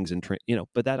out things and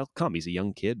but that'll come. He's a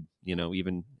young kid,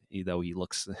 even though he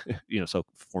looks, so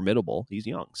formidable, he's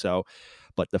young. So,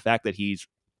 but the fact that he's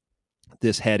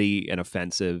this heady and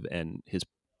offensive, and his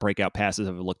breakout passes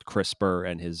have looked crisper,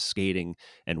 and his skating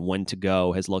and when to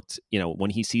go has looked, when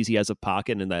he sees he has a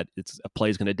pocket and that a play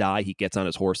is going to die, he gets on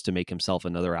his horse to make himself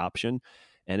another option.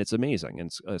 And it's amazing.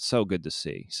 And it's so good to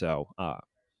see. So,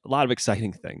 a lot of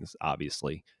exciting things,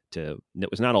 obviously. It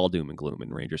was not all doom and gloom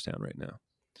in Rangerstown right now.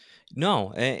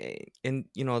 No, and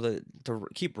to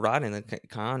keep riding the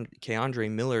Keandre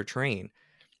Miller train,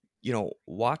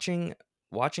 watching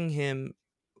him,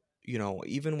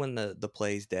 even when the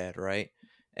play's dead, right,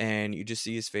 and you just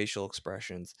see his facial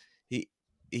expressions,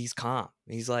 he's calm.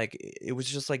 He's like, it was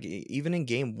just like, even in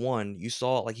game one, you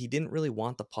saw like he didn't really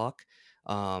want the puck.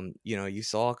 You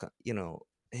saw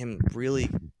him really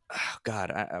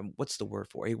God, what's the word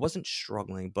for it? He wasn't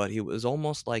struggling, but he was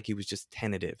almost like he was just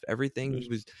tentative. Everything he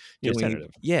was Yeah, doing,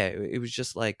 tentative. yeah, it was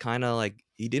just like kind of like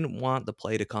he didn't want the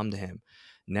play to come to him.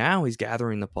 Now he's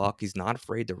gathering the puck. He's not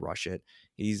afraid to rush it.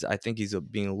 I think he's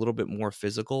being a little bit more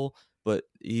physical, but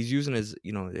he's using his,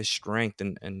 his strength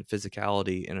and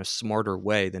physicality in a smarter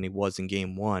way than he was in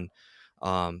game one.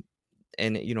 Um,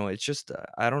 and it's just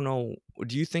I don't know.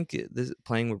 Do you think this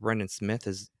playing with Brendan Smith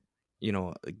has,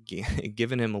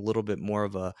 given him a little bit more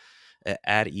of a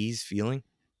at ease feeling?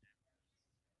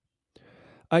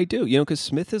 I do, because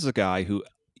Smith is a guy who,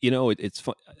 it's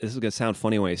fun. This is going to sound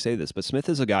funny when I say this, but Smith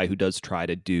is a guy who does try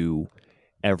to do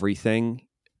everything,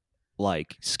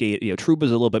 like skate.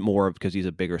 Trouba's a little bit more of, because he's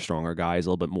a bigger, stronger guy. He's a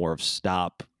little bit more of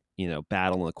stop,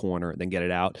 battle in the corner and then get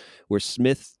it out. Where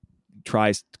Smith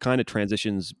tries kind of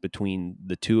transitions between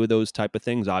the two of those type of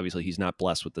things. Obviously, he's not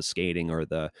blessed with the skating or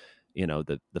the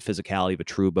physicality of a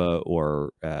Trouba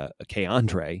or a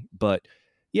K'Andre, but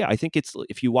yeah, I think it's,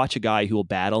 if you watch a guy who will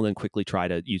battle and then quickly try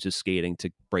to use his skating to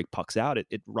break pucks out,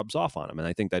 it rubs off on him, and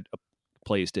I think that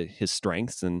plays to his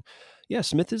strengths. And yeah,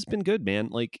 Smith has been good, man.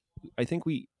 Like, I think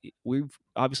we've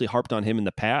obviously harped on him in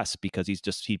the past because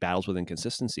he battles with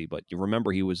inconsistency. But you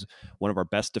remember he was one of our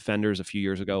best defenders a few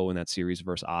years ago in that series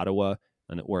versus Ottawa,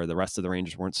 and where the rest of the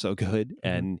Rangers weren't so good. Mm-hmm.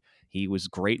 And he was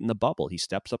great in the bubble. He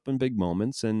steps up in big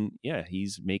moments, and yeah,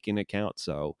 he's making it count.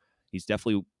 So he's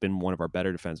definitely been one of our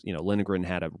better defense. Lindgren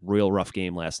had a real rough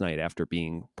game last night after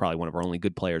being probably one of our only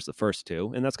good players the first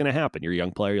two, and that's going to happen. You're a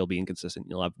young player, you'll be inconsistent.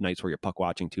 You'll have nights where you're puck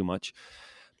watching too much.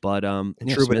 But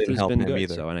Trouba didn't help him good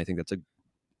either. So, and I think that's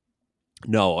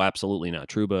no, absolutely not.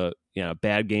 Trouba,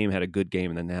 bad game, had a good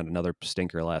game, and then had another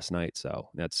stinker last night. So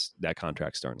that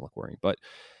contract's starting to look worrying. But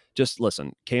just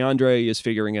listen, K'Andre is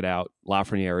figuring it out.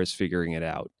 Lafreniere is figuring it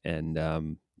out, and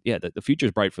the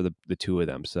future's bright for the two of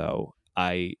them. So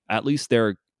at least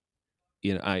they're,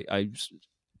 I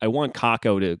want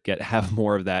Kakko to have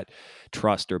more of that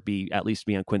trust, or at least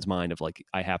be on Quinn's mind of like,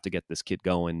 I have to get this kid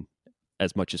going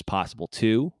as much as possible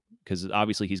too, because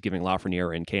obviously he's giving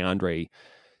Lafreniere and K'Andre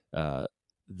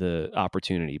the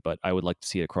opportunity, but I would like to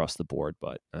see it across the board.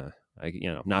 But I'm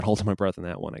not holding my breath on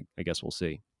that one. I guess we'll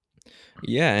see.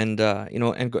 Yeah, and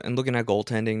and looking at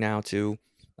goaltending now too.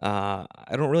 I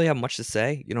don't really have much to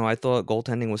say. I thought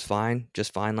goaltending was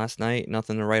just fine last night.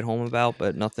 Nothing to write home about,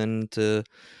 but nothing to,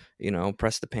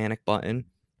 press the panic button.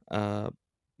 I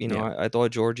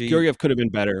thought Georgiev could have been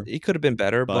better. He could have been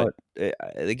better, but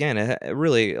again, it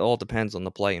really all depends on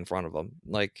the play in front of him.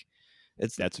 Like,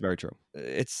 that's very true.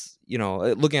 It's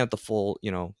looking at the full,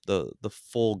 the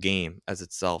full game as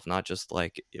itself, not just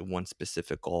like one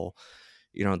specific goal.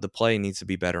 The play needs to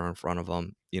be better in front of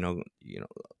him.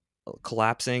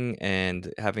 Collapsing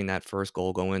and having that first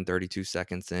goal go in 32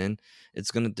 seconds in, it's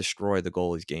going to destroy the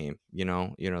goalie's game.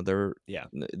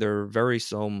 They're very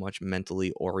so much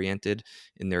mentally oriented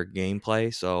in their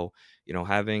gameplay. So,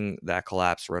 having that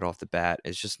collapse right off the bat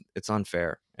is it's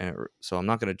unfair. And so I'm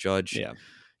not going to judge. Yeah.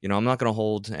 I'm not going to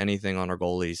hold anything on our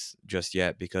goalies just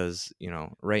yet because,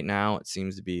 right now it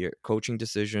seems to be coaching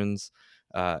decisions.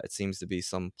 It seems to be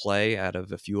some play out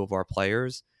of a few of our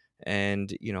players.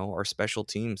 And, our special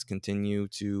teams continue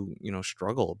to,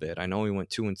 struggle a bit. I know we went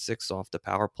 2-6 off the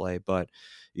power play, but,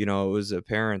 it was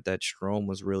apparent that Strome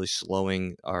was really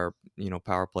slowing our,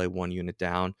 power play one unit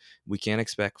down. We can't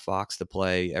expect Fox to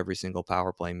play every single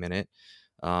power play minute.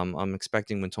 I'm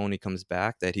expecting when Tony comes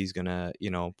back that he's going to,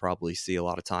 probably see a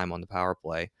lot of time on the power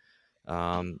play,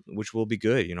 which will be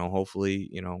good.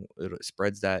 Hopefully, it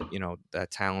spreads that,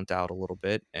 that talent out a little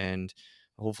bit. And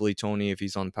hopefully Tony, if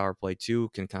he's on the power play too,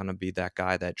 can kind of be that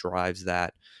guy that drives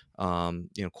that,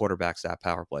 quarterbacks that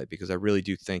power play, because I really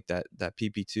do think that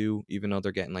PP2, even though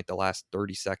they're getting like the last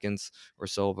 30 seconds or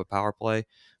so of a power play,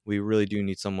 we really do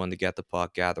need someone to get the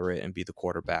puck, gather it, and be the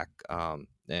quarterback.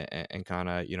 And kind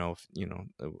of,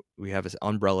 we have this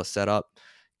umbrella set up,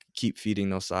 keep feeding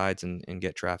those sides and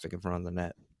get traffic in front of the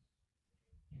net.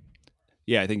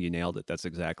 Yeah, I think you nailed it. That's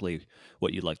exactly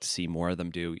what you'd like to see more of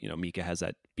them do. Mika has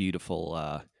that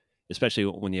beautiful, especially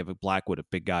when you have a Blackwood, a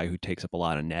big guy who takes up a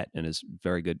lot of net and is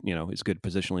very good, is good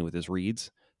positionally with his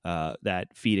reads, that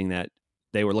feeding that.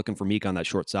 They were looking for Mika on that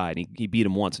short side. He beat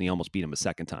him once and he almost beat him a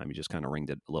second time. He just kind of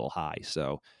ringed it a little high.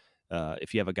 So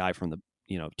if you have a guy from the,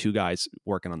 two guys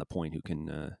working on the point who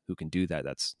can do that,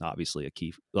 that's obviously a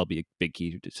key. That'll be a big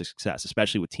key to success,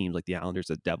 especially with teams like the Islanders,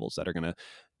 the Devils, that are going to,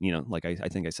 like I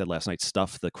think I said last night,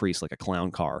 stuff the crease like a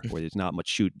clown car, where there's not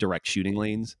much direct shooting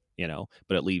lanes,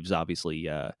 but it leaves obviously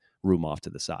room off to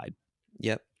the side.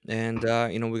 Yep. And,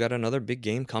 we got another big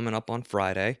game coming up on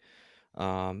Friday.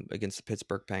 against the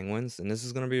Pittsburgh Penguins, and this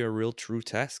is going to be a real true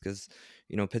test because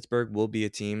Pittsburgh will be a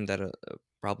team that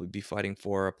probably be fighting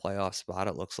for a playoff spot.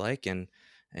 It looks like, and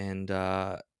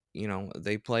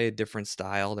they play a different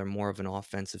style. They're more of an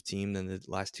offensive team than the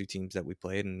last two teams that we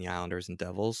played, in the Islanders and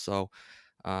Devils. So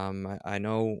I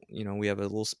know we have a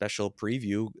little special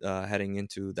preview heading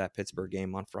into that Pittsburgh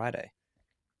game on Friday.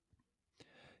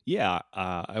 Yeah,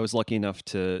 I was lucky enough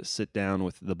to sit down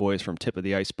with the boys from Tip of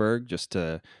the Iceberg just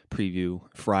to preview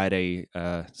Friday's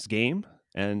game.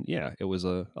 And yeah, it was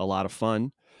a lot of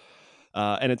fun.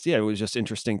 And it was just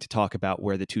interesting to talk about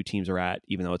where the two teams are at,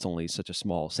 even though it's only such a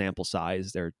small sample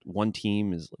size.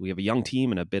 We have a young team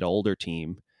and a bit older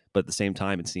team, but at the same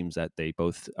time, it seems that they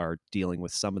both are dealing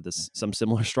with some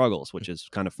similar struggles, which is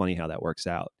kind of funny how that works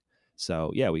out. So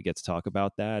yeah, we get to talk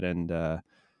about that, and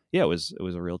it was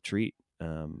a real treat.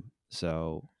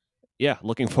 So yeah,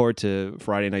 looking forward to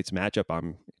Friday night's matchup.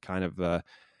 I'm kind of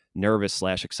nervous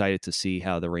 / excited to see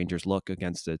how the Rangers look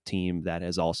against a team that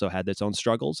has also had its own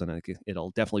struggles, and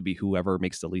it'll definitely be whoever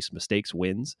makes the least mistakes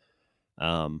wins.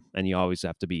 And you always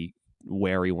have to be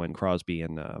wary when Crosby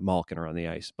and Malkin are on the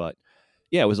ice. But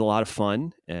yeah, it was a lot of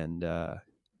fun, and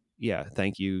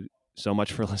thank you so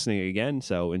much for listening again.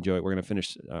 So enjoy it. We're going to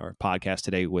finish our podcast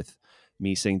today with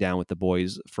me sitting down with the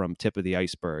boys from Tip of the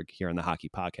Iceberg here on the Hockey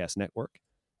Podcast Network.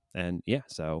 And yeah,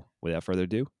 so without further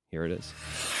ado, here it is.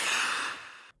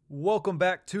 Welcome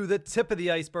back to the Tip of the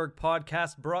Iceberg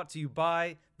podcast, brought to you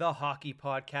by the Hockey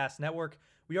Podcast Network.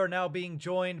 We are now being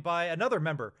joined by another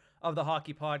member of the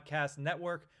Hockey Podcast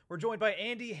Network. We're joined by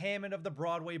Andy Hammond of the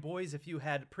Broadway Boys. If you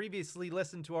had previously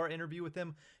listened to our interview with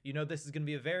him, you know this is going to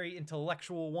be a very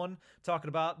intellectual one, talking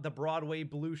about the Broadway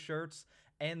Blue Shirts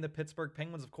and the Pittsburgh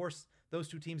Penguins. Of course, those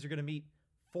two teams are going to meet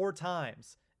 4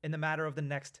 times in the matter of the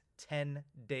next 10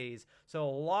 days. So a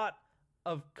lot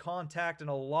of contact and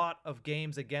a lot of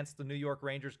games against the New York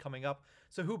Rangers coming up.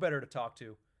 So who better to talk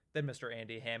to than Mr.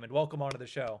 Andy Hammond? Welcome onto the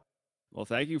show. Well,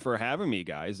 thank you for having me,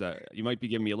 guys. You might be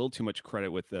giving me a little too much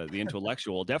credit with the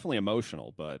intellectual, definitely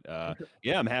emotional, but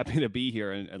yeah, I'm happy to be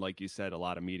here. And like you said, a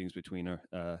lot of meetings between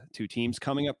two teams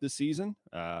coming up this season.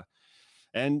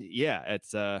 And yeah,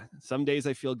 it's some days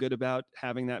I feel good about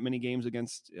having that many games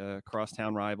against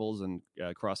crosstown rivals and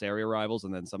cross area rivals.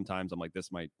 And then sometimes I'm like,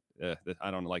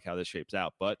 I don't like how this shapes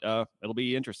out, but it'll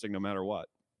be interesting no matter what.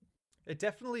 It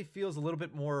definitely feels a little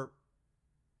bit more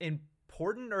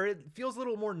important, or it feels a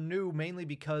little more new, mainly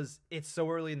because it's so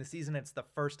early in the season. It's the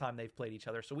first time they've played each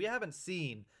other. So we haven't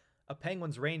seen a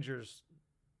Penguins-Rangers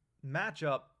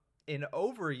matchup in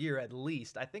over a year at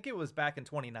least. I think it was back in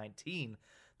 2019,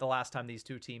 the last time these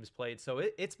two teams played. So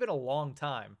it's been a long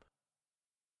time.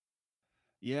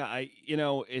 Yeah,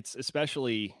 it's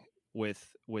especially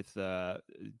with a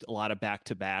lot of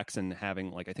back-to-backs and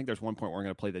having, like, I think there's one point where we're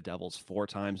going to play the Devils 4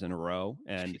 times in a row.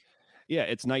 And yeah,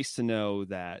 it's nice to know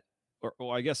that,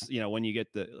 or I guess, when you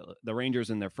get the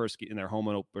Rangers in their home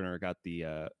opener got they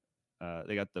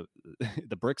got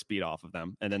the bricks beat off of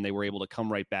them, and then they were able to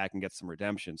come right back and get some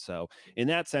redemption. So in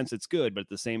that sense, it's good, but at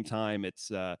the same time, it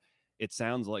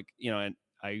sounds like, and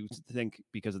I think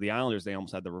because of the Islanders, they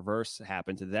almost had the reverse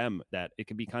happen to them, that it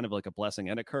can be kind of like a blessing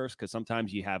and a curse, because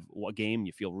sometimes you have a game,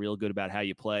 you feel real good about how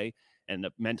you play, and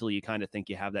mentally you kind of think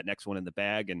you have that next one in the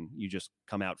bag, and you just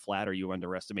come out flat, or you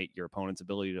underestimate your opponent's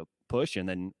ability to push, and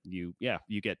then you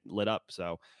get lit up.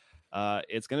 So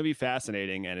it's going to be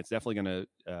fascinating, and it's definitely going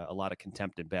to a lot of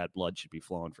contempt and bad blood should be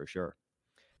flowing for sure.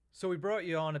 So we brought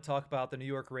you on to talk about the New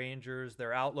York Rangers,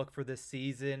 their outlook for this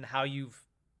season, how you've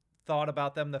thought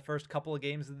about them the first couple of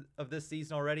games of this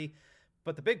season already.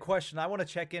 But the big question, I want to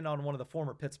check in on one of the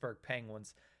former Pittsburgh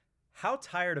Penguins. How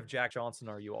tired of Jack Johnson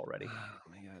are you already? Oh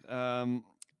my God.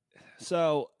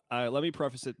 So let me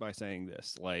preface it by saying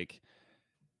this. Like,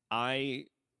 I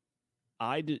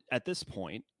at this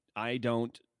point, I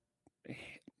don't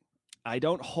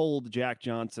hold Jack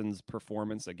Johnson's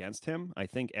performance against him. I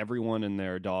think everyone and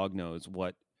their dog knows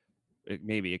what,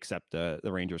 maybe except the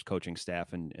Rangers coaching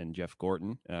staff and Jeff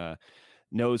Gorton,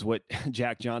 knows what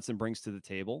Jack Johnson brings to the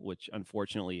table, which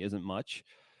unfortunately isn't much.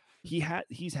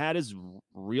 He's had his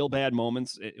real bad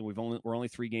moments. We're only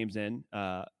 3 games in.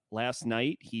 Last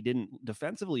night he didn't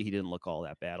look all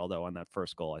that bad. Although on that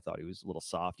first goal, I thought he was a little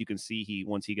soft. You can see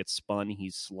once he gets spun,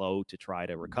 he's slow to try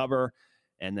to recover.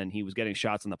 And then he was getting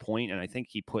shots on the point, and I think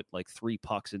he put like 3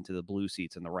 pucks into the blue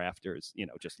seats and the rafters,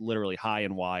 just literally high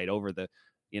and wide over the,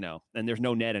 and there's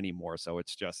no net anymore. So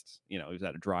it's just, he was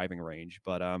at a driving range.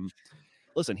 But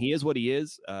listen, he is what he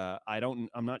is.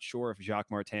 I'm not sure if Jacques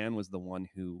Martin was the one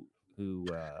who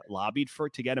lobbied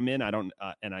to get him in. I don't,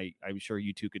 and I'm sure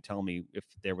you two could tell me if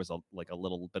there was a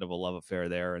little bit of a love affair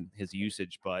there and his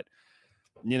usage. But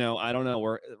I don't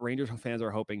know. Rangers fans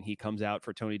are hoping he comes out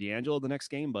for Tony DeAngelo the next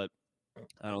game, but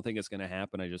I don't think it's going to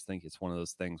happen. I just think it's one of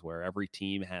those things where every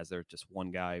team has their just one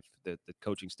guy that the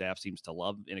coaching staff seems to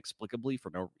love inexplicably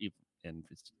and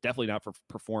it's definitely not for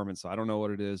performance. So I don't know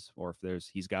what it is, or if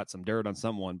he's got some dirt on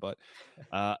someone, but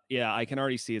yeah, I can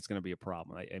already see it's going to be a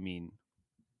problem. I mean,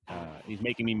 he's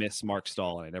making me miss Mark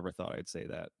Stahl, and I never thought I'd say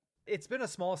that. It's been a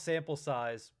small sample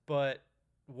size, but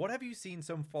what have you seen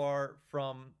so far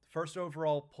from first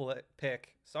overall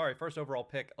pick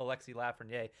Alexis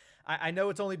Lafreniere? I know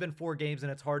it's only been 4 games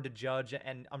and it's hard to judge,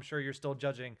 and I'm sure you're still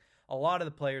judging a lot of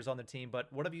the players on the team,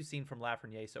 but what have you seen from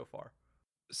Lafreniere so far?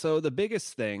 So the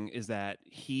biggest thing is that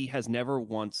he has never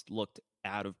once looked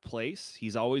out of place.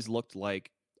 He's always looked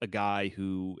like a guy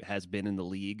who has been in the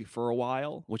league for a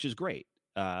while, which is great.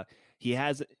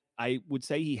 I would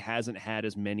say he hasn't had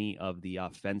as many of the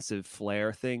offensive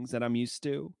flair things that I'm used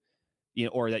to,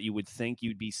 or that you would think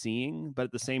you'd be seeing. But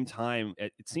at the same time,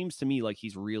 it seems to me like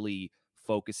he's really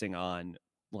focusing on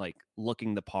like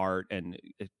looking the part and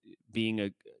being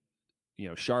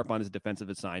sharp on his defensive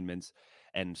assignments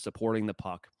and supporting the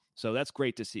puck. So that's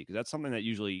great to see, because that's something that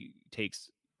usually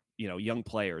takes, young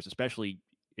players, especially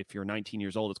if you're 19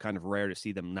 years old. It's kind of rare to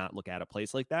see them not look out of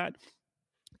place like that.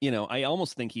 I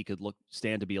almost think he could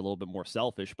stand to be a little bit more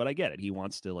selfish, but I get it. He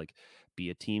wants to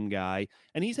be a team guy,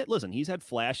 and he's had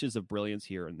flashes of brilliance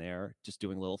here and there, just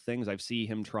doing little things. I've seen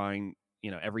him trying,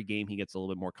 every game he gets a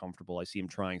little bit more comfortable. I see him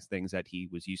trying things that he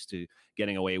was used to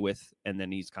getting away with, and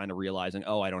then he's kind of realizing,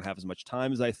 oh, I don't have as much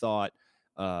time as I thought,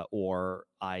 or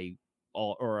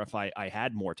if I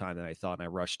had more time than I thought and I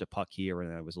rushed a puck here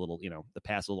and I was a little, the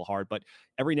pass a little hard. But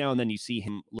every now and then you see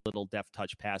him little deft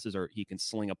touch passes, or he can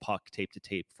sling a puck tape to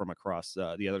tape from across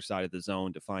the other side of the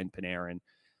zone to find Panarin.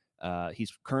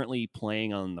 He's currently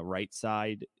playing on the right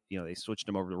side. They switched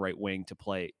him over to right wing to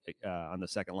play on the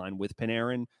second line with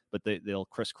Panarin, but they'll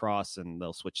crisscross and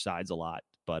they'll switch sides a lot.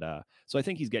 But so I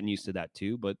think he's getting used to that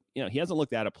too. But he hasn't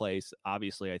looked out of place.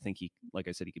 Obviously, I think like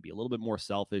I said, he could be a little bit more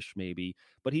selfish maybe,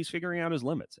 but he's figuring out his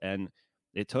limits. And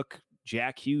it took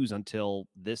Jack Hughes until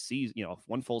this season,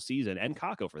 one full season, and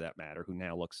Kakko for that matter, who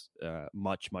now looks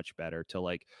much, much better,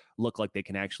 to look like they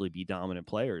can actually be dominant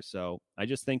players. So I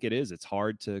just think it's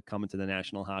hard to come into the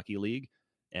National Hockey League,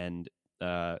 and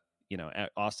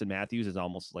Austin Matthews is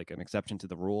almost like an exception to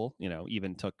the rule.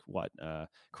 Even took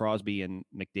Crosby and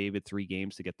McDavid 3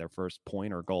 games to get their first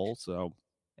point or goal. So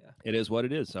yeah, it is what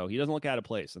it is. So he doesn't look out of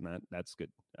place, and that's good.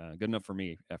 Good enough for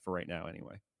me for right now,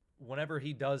 anyway. Whenever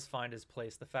he does find his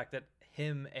place, the fact that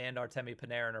him and Artemi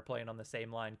Panarin are playing on the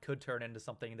same line could turn into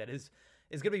something that is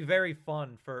going to be very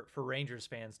fun for Rangers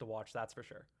fans to watch. That's for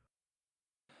sure.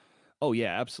 Oh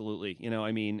yeah, absolutely.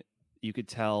 You could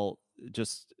tell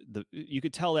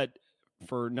that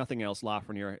for nothing else,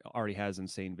 Lafreniere already has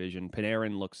insane vision.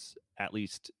 Panarin looks, at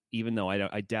least, even though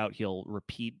I doubt he'll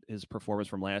repeat his performance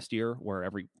from last year, where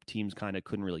every team's kind of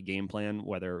couldn't really game plan,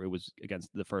 whether it was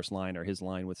against the first line or his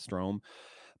line with Strome.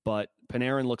 But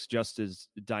Panarin looks just as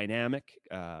dynamic.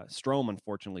 Strome,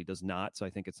 unfortunately, does not. So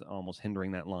I think it's almost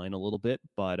hindering that line a little bit.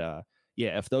 But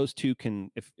yeah, if those two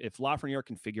if Lafreniere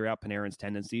can figure out Panarin's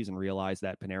tendencies and realize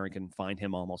that Panarin can find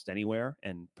him almost anywhere,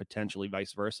 and potentially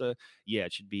vice versa, yeah,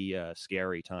 it should be a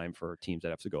scary time for teams that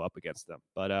have to go up against them.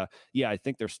 But yeah, I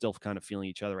think they're still kind of feeling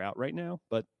each other out right now,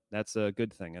 but that's a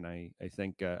good thing. And I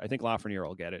think Lafreniere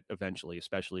will get it eventually,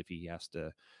 especially if he has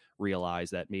to realize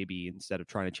that maybe instead of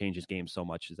trying to change his game so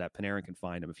much, is that Panarin can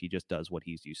find him if he just does what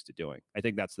he's used to doing. I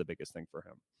think that's the biggest thing for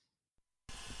him.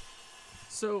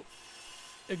 So,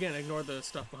 again, ignore the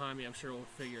stuff behind me. I'm sure we'll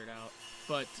figure it out.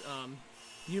 But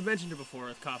you mentioned it before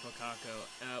with Kaapo Kakko.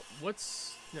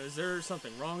 Is there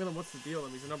something wrong with him? What's the deal? I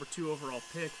mean, he's a number 2 overall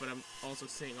pick, but I'm also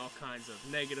seeing all kinds of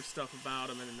negative stuff about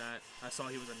him. And in that, I saw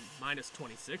he was a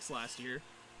 -26 last year.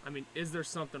 I mean, is there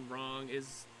something wrong?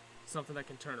 Is something that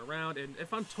can turn around? And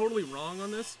if I'm totally wrong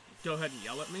on this, go ahead and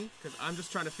yell at me, because I'm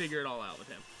just trying to figure it all out with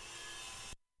him.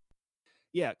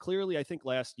 Yeah, clearly, I think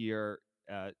last year,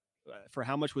 for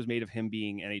how much was made of him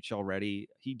being NHL ready,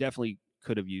 he definitely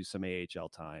could have used some AHL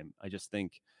time. I just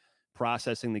think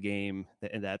processing the game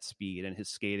and that speed and his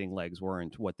skating legs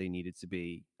weren't what they needed to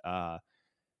be.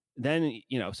 Then,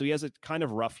 so he has a kind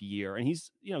of rough year, and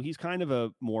he's kind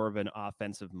of more of an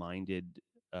offensive minded,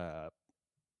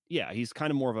 he's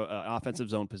kind of more of an offensive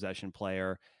zone possession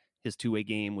player. His two-way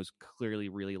game was clearly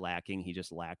really lacking. He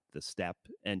just lacked the step.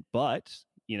 But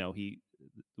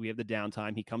we have the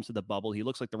downtime. He comes to the bubble. He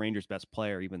looks like the Rangers' best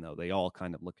player, even though they all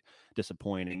kind of look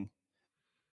disappointing.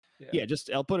 Yeah, just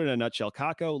I'll put it in a nutshell.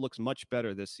 Kakko looks much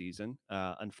better this season.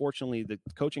 Unfortunately, the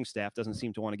coaching staff doesn't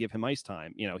seem to want to give him ice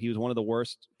time. He was one of the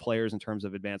worst players in terms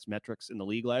of advanced metrics in the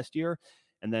league last year.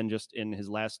 And then just in his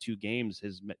last 2 games,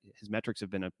 his metrics have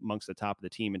been amongst the top of the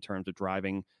team in terms of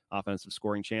driving offensive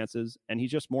scoring chances. And he's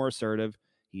just more assertive.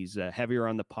 He's heavier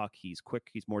on the puck. He's quick.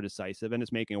 He's more decisive, and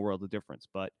it's making a world of difference.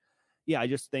 But yeah, I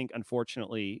just think,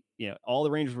 unfortunately, all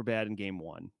the Rangers were bad in game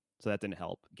 1, so that didn't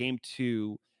help. Game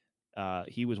 2,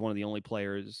 he was one of the only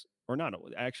players, or not,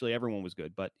 actually everyone was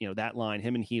good, but that line,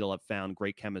 him and Hedl have found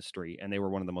great chemistry, and they were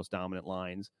one of the most dominant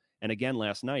lines. And again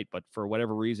last night, but for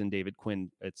whatever reason, David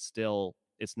Quinn,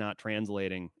 it's not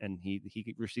translating, and he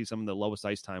received some of the lowest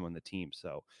ice time on the team.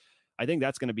 So I think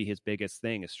that's going to be his biggest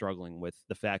thing, is struggling with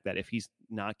the fact that if he's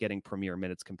not getting premier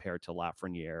minutes compared to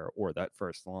Lafreniere or that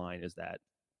first line, is that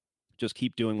just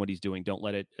keep doing what he's doing. Don't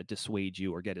let it dissuade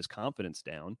you or get his confidence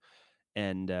down.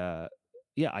 And I'm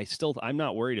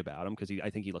not worried about him, because I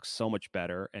think he looks so much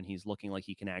better, and he's looking like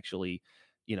he can actually,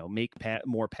 make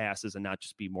more passes and not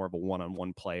just be more of a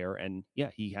one-on-one player. And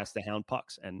yeah, he has to hound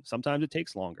pucks, and sometimes it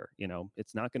takes longer.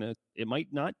 It might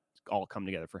not all come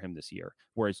together for him this year.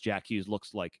 Whereas Jack Hughes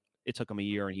looks like it took him a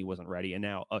year and he wasn't ready, and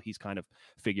now he's kind of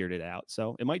figured it out.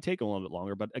 So it might take him a little bit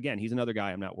longer, but again, he's another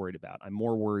guy I'm not worried about. I'm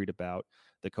more worried about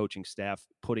the coaching staff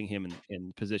putting him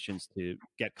in positions to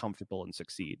get comfortable and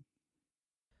succeed.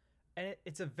 And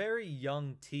it's a very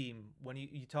young team. When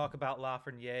you talk about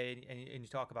Lafreniere and you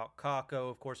talk about Kakko,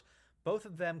 of course, both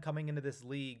of them coming into this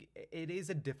league, it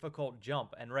is a difficult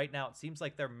jump. And right now it seems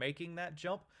like they're making that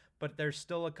jump, but there's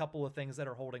still a couple of things that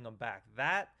are holding them back.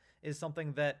 That is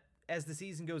something that, as the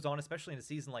season goes on, especially in a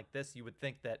season like this, you would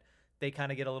think that they kind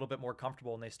of get a little bit more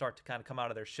comfortable and they start to kind of come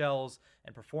out of their shells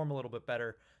and perform a little bit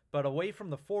better. But away from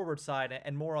the forward side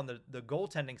and more on the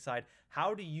goaltending side,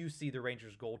 how do you see the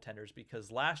Rangers goaltenders?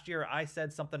 Because last year I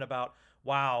said something about,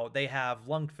 wow, they have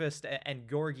Lundqvist and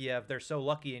Georgiev. They're so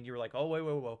lucky. And you were like, oh, wait.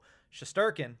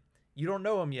 Shesterkin, you don't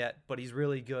know him yet, but he's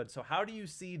really good. So how do you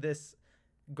see this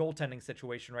goaltending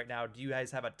situation right now? Do you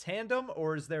guys have a tandem,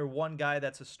 or is there one guy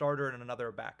that's a starter and another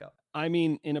a backup? I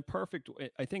mean, in a perfect way,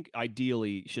 I think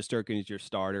ideally Shesterkin is your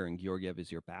starter and Georgiev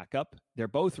is your backup. They're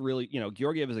both really,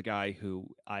 Georgiev is a guy who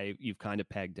you've kind of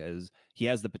pegged as he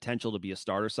has the potential to be a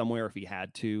starter somewhere if he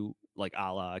had to, like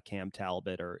a la Cam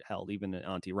Talbot, or hell, even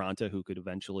Antti Raanta, who could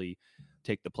eventually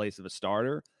take the place of a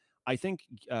starter. I think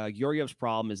Georgiev's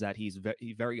problem is that he's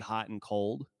very hot and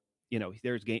cold. He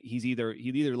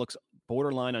either looks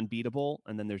borderline unbeatable,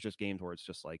 and then there's just games where it's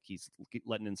just like he's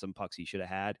letting in some pucks he should have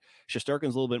had.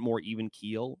 Shesterkin's a little bit more even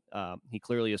keel. He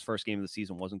clearly, his first game of the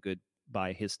season wasn't good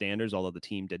by his standards, although the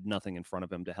team did nothing in front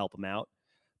of him to help him out.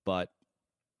 But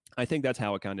I think that's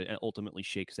how it kind of ultimately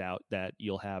shakes out, that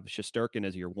you'll have Shesterkin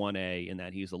as your 1A, and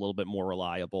that he's a little bit more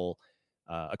reliable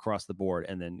across the board.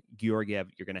 And then Georgiev,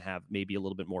 you're going to have maybe a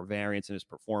little bit more variance in his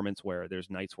performance, where there's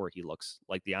nights where he looks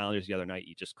like the Islanders the other night.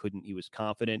 He was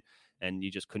confident and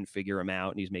you just couldn't figure him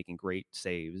out, and he's making great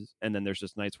saves. And then there's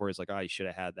just nights where it's like, oh, you should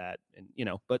have had that. And,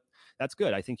 but that's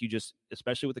good. I think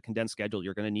especially with the condensed schedule,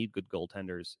 you're going to need good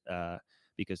goaltenders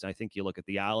because I think you look at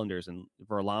the Islanders, and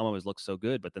Varlamov has looked so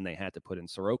good, but then they had to put in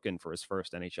Sorokin for his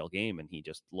first NHL game, and he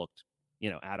just looked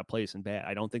out of place and bad.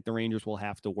 I don't think the Rangers will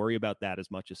have to worry about that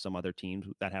as much as some other teams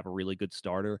that have a really good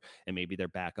starter and maybe their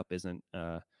backup isn't.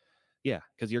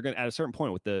 Because you're going to, at a certain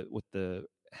point with the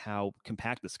how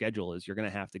compact the schedule is, you're going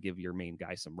to have to give your main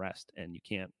guy some rest, and you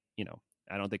can't.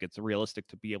 I don't think it's realistic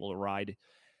to be able to ride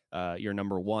your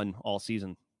number one all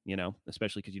season.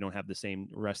 Especially because you don't have the same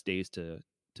rest days to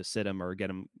sit him or get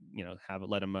him,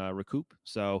 let him recoup.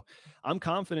 So I'm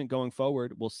confident going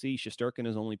forward. We'll see. Shesterkin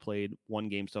has only played one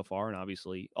game so far. And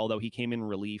obviously, although he came in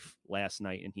relief last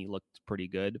night and he looked pretty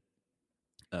good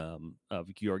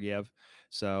of Georgiev.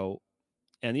 So,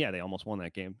 and yeah, they almost won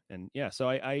that game. And yeah, so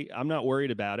I'm not worried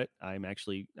about it. I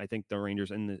think the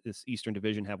Rangers in this Eastern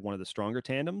Division have one of the stronger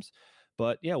tandems,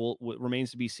 but yeah, what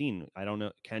remains to be seen. I don't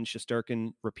know. Can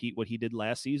Shesterkin repeat what he did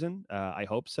last season? I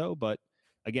hope so. But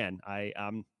again,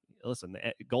 listen,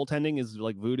 goaltending is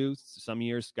like voodoo. Some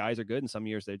years guys are good, and some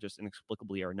years they just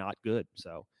inexplicably are not good.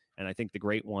 So, and I think the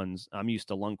great ones, I'm used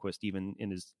to Lundqvist, even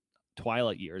in his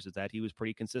twilight years, is that he was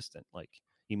pretty consistent. Like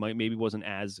he maybe wasn't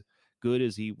as good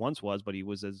as he once was, but he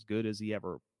was as good as he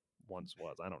ever once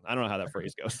was. I don't know how that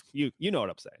phrase goes. You know what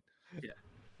I'm saying. Yeah.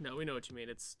 No, we know what you mean.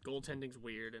 Goaltending's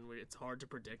weird, and it's hard to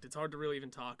predict. It's hard to really even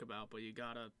talk about, but you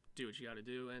gotta do what you gotta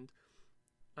do. And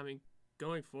I mean,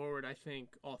 going forward, I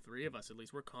think all three of us, at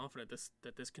least, we're confident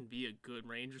that this can be a good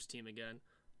Rangers team again.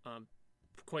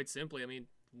 Quite simply, I mean,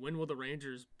 when will the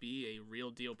Rangers be a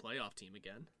real deal playoff team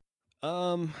again?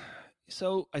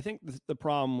 So I think the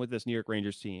problem with this New York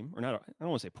Rangers team, or not, I don't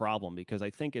want to say problem, because I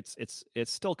think it's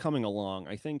still coming along.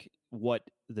 I think what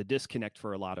the disconnect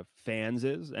for a lot of fans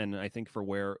is, and I think for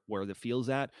where the field's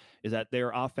at, is that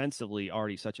they're offensively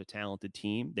already such a talented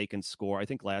team. They can score. I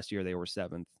think last year they were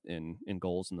 7th in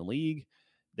goals in the league.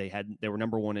 They were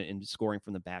number 1 in scoring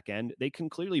from the back end. They can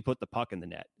clearly put the puck in the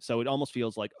net. So it almost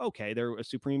feels like, okay, they're a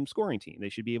supreme scoring team. They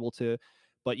should be able to,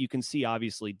 but you can see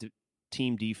obviously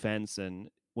team defense, and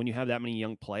when you have that many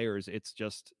young players, it's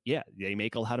just, they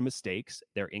make a lot of mistakes.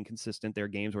 They're inconsistent. There are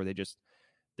games where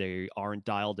they aren't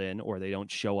dialed in, or they don't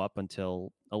show up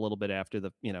until a little bit after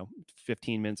the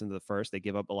 15 minutes into the first. They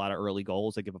give up a lot of early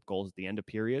goals. They give up goals at the end of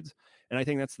periods, and I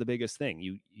think that's the biggest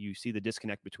thing. You see the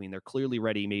disconnect between, they're clearly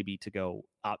ready maybe to go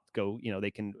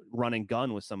they can run and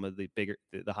gun with some of the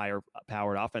higher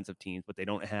powered offensive teams, but they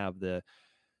don't have the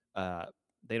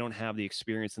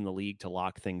experience in the league to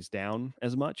lock things down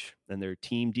as much, and their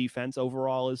team defense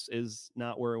overall is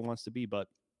not where it wants to be. But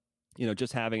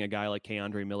just having a guy like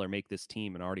K'Andre Miller make this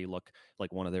team and already look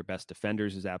like one of their best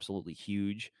defenders is absolutely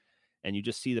huge. And you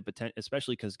just see the potential,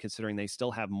 especially considering they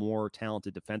still have more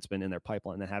talented defensemen in their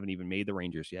pipeline that haven't even made the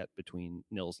Rangers yet, between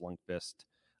Nils Lundkvist,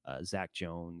 Zach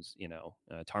Jones,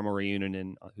 Tarmo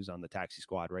Reunanen, who's on the taxi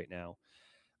squad right now.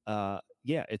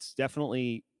 It's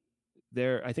definitely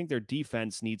there. I think their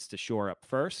defense needs to shore up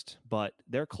first, but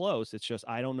they're close. It's just,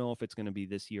 I don't know if it's going to be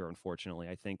this year, unfortunately.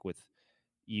 I think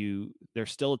they're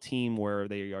still a team where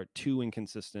they are too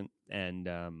inconsistent, and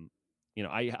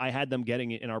I had them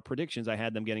getting it in our predictions. I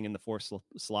had them getting in the 4th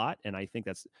slot, and I think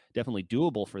that's definitely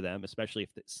doable for them, especially if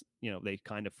they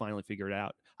kind of finally figure it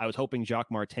out. I was hoping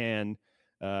Jacques Martin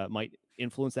might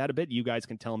influence that a bit. You guys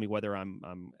can tell me whether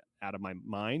I'm out of my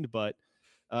mind, but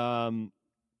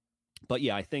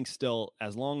yeah, I think still,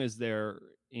 as long as they're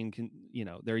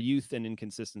their youth and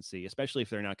inconsistency, especially if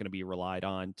they're not going to be relied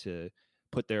on to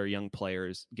put their young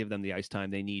players, give them the ice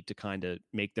time they need to kind of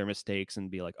make their mistakes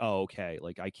and be like, oh, okay,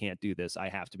 like I can't do this. I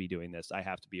have to be doing this. I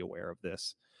have to be aware of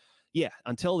this. Yeah.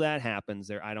 Until that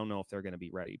happens, I don't know if they're going to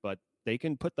be ready, but they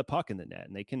can put the puck in the net,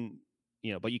 and they can,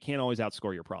 but you can't always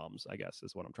outscore your problems, I guess,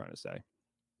 is what I'm trying to say.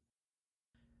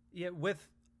 Yeah. With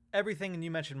everything, and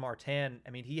you mentioned Martin, I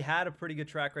mean, he had a pretty good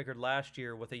track record last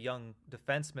year with a young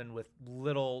defenseman with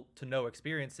little to no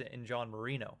experience in John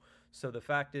Marino. So the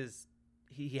fact is,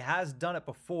 he has done it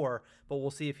before, but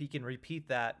we'll see if he can repeat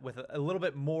that with a little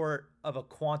bit more of a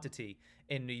quantity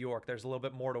in New York. There's a little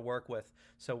bit more to work with.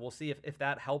 So we'll see if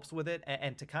that helps with it,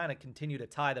 and to kind of continue to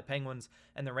tie the Penguins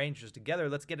and the Rangers together.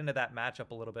 Let's get into that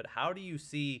matchup a little bit. How do you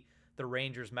see the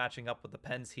Rangers matching up with the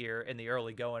Pens here in the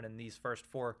early going in these first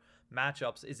 4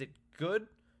 matchups? Is it good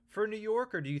for New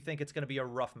York, or do you think it's going to be a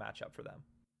rough matchup for them?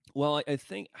 Well, I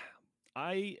think...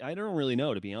 I don't really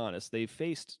know, to be honest. They've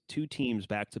faced 2 teams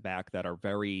back to back that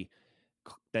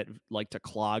like to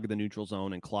clog the neutral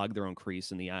zone and clog their own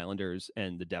crease, in the Islanders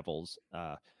and the Devils.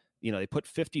 They put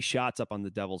 50 shots up on the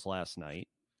Devils last night,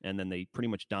 and then they pretty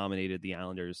much dominated the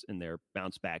Islanders in their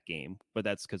bounce back game. But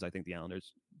that's because I think the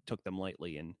Islanders took them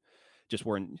lightly and just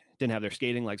didn't have their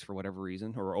skating legs for whatever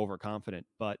reason, or were overconfident.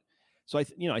 But so I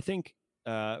think.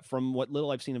 From what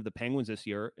little I've seen of the Penguins this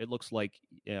year, it looks like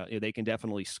they can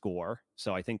definitely score.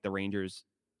 So I think the Rangers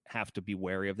have to be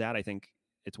wary of that. I think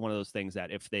it's one of those things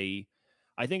that I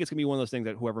think it's going to be one of those things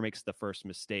that whoever makes the first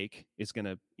mistake is going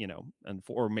to,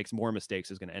 or makes more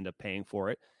mistakes is going to end up paying for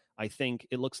it. I think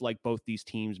it looks like both these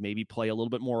teams maybe play a little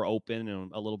bit more open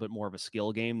and a little bit more of a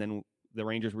skill game than the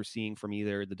Rangers were seeing from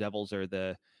either the Devils or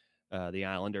the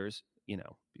Islanders,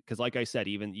 because like I said,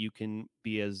 even you can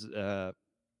be as,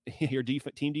 your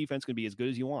team defense can be as good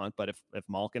as you want, but if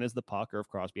Malkin has the puck or if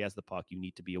Crosby has the puck, you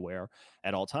need to be aware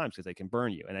at all times, because they can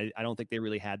burn you. And I don't think they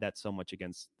really had that so much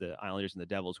against the Islanders and the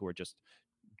Devils, who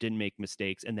didn't make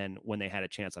mistakes, and then when they had a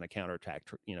chance on a counterattack,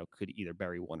 could either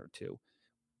bury 1 or 2.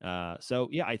 So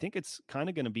yeah, I think it's kind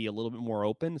of going to be a little bit more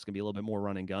open. It's going to be a little bit more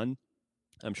run and gun.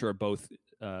 I'm sure both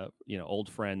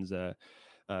old friends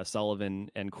Sullivan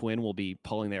and Quinn will be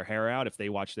pulling their hair out if they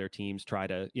watch their teams try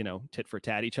to, tit for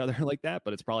tat each other like that,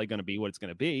 but it's probably going to be what it's going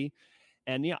to be.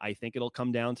 And yeah, I think it'll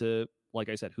come down to, like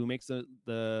I said, who makes not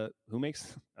that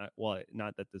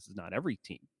this is not every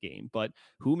team game, but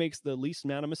who makes the least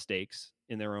amount of mistakes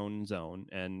in their own zone,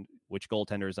 and which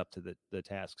goaltender is up to the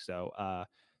task. So,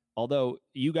 although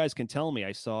you guys can tell me,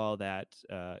 I saw that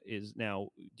is now,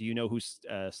 do you know who's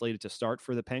slated to start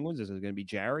for the Penguins? Is it going to be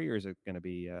Jarry, or is it going to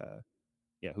be,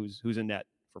 who's in net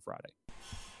for Friday?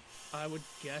 I would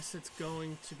guess it's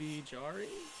going to be Jarry,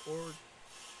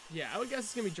 I would guess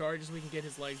it's going to be Jarry, just so we can get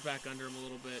his legs back under him a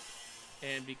little bit.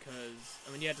 And because,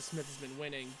 DeSmith has been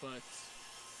winning, but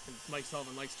Mike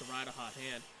Sullivan likes to ride a hot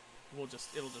hand. it'll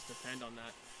just depend on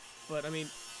that. But I mean,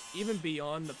 even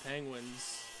beyond the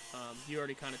Penguins, you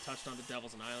already kind of touched on the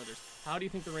Devils and Islanders. How do you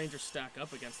think the Rangers stack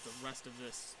up against the rest of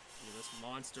this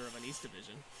monster of an East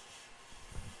Division?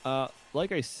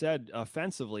 Like I said,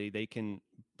 offensively, they can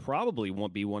probably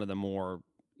won't be one of the more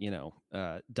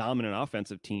dominant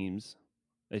offensive teams.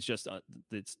 It's just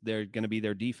they're going to be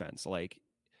their defense. Like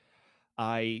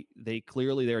there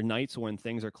are nights when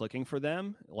things are clicking for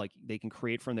them. Like they can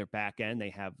create from their back end. They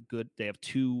have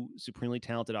two supremely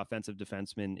talented offensive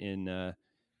defensemen in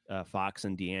Fox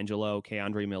and D'Angelo.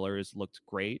 K'Andre Miller has looked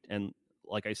great, and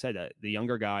like I said, the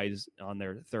younger guys on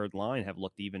their third line have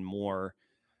looked even more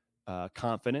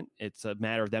confident. It's a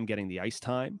matter of them getting the ice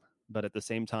time, but at the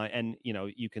same time, and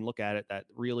you can look at it that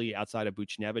really outside of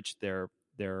Buchnevich,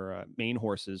 their main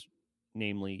horses,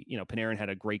 namely, Panarin had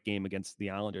a great game against the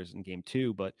Islanders in game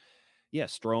 2, but yeah,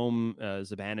 Strome,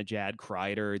 Zibanejad,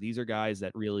 Kreider, these are guys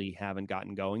that really haven't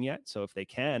gotten going yet. So if they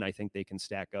can, I think they can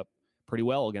stack up pretty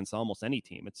well against almost any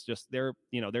team. It's just they're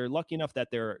lucky enough that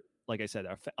they're, like I said,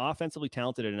 offensively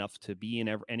talented enough to be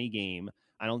in any game.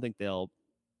 I don't think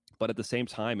but at the same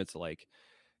time, it's like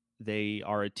they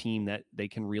are a team that they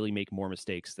can really make more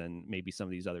mistakes than maybe some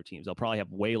of these other teams. They'll probably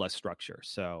have way less structure.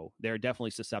 So they're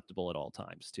definitely susceptible at all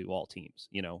times to all teams,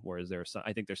 whereas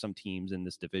I think there's some teams in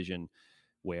this division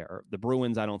where the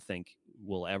Bruins, I don't think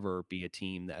will ever be a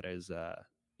team that is,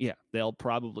 they'll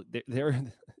probably,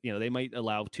 they might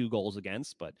allow 2 goals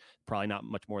against, but probably not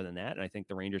much more than that. And I think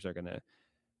the Rangers are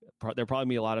there'll probably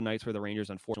be a lot of nights where the Rangers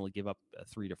unfortunately give up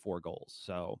 3 to 4 goals.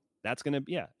 So that's going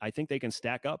to, I think they can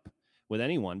stack up with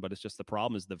anyone, but it's just the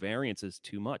problem is the variance is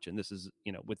too much. And this is,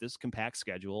 with this compact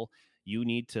schedule, you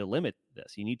need to limit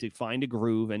this. You need to find a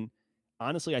groove. And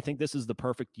honestly, I think this is the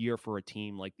perfect year for a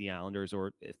team like the Islanders,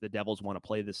 or if the Devils want to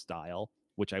play this style,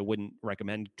 which I wouldn't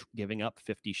recommend giving up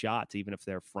 50 shots, even if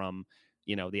they're from,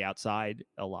 the outside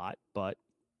a lot. But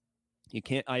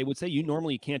I would say you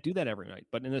normally can't do that every night,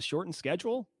 but in a shortened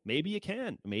schedule, maybe you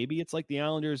can. Maybe it's like the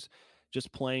Islanders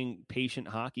just playing patient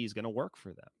hockey is going to work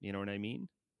for them. You know what I mean?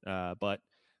 But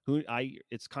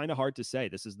it's kind of hard to say.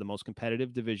 This is the most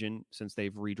competitive division since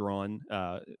they've redrawn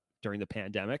during the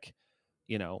pandemic,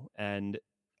 and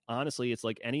honestly, it's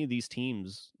like any of these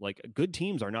teams, like good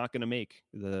teams are not going to make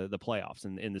the playoffs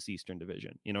in this Eastern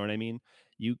division. You know what I mean?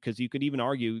 Because you could even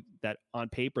argue that on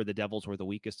paper, the Devils were the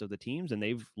weakest of the teams, and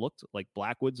they've looked like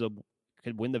Blackwood's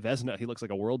could win the Vezina. He looks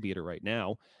like a world beater right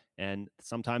now. And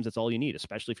sometimes that's all you need,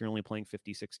 especially if you're only playing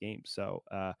 56 games. So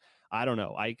I don't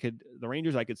know. The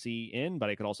Rangers I could see in, but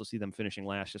I could also see them finishing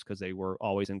last just because they were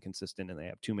always inconsistent and they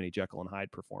have too many Jekyll and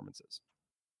Hyde performances.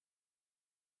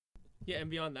 Yeah. And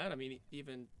beyond that, I mean,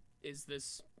 even is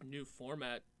this new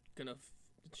format going to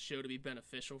show to be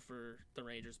beneficial for the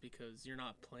Rangers because you're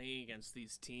not playing against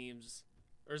these teams,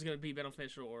 or is it going to be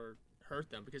beneficial or hurt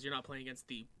them because you're not playing against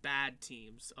the bad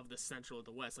teams of the Central or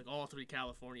the West, like all 3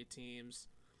 California teams,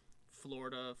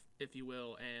 Florida, if you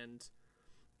will, and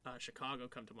Chicago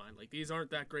come to mind. Like, these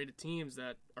aren't that great of teams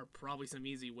that are probably some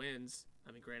easy wins.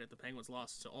 I mean, granted, the Penguins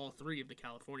lost to all 3 of the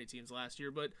California teams last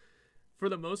year, but for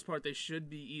the most part, they should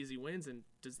be easy wins. And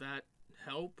does that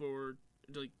help, or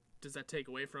does that take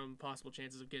away from possible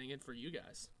chances of getting in for you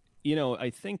guys? I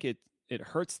think it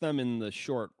hurts them in the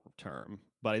short term,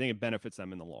 but I think it benefits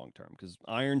them in the long term because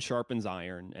iron sharpens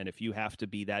iron. And if you have to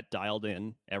be that dialed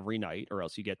in every night or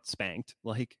else you get spanked,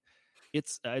 like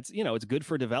it's good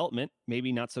for development,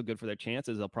 maybe not so good for their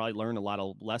chances. They'll probably learn a lot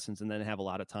of lessons and then have a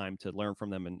lot of time to learn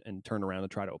from them and turn around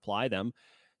and try to apply them.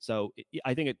 So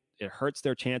I think it hurts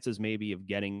their chances maybe of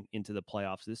getting into the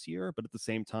playoffs this year. But at the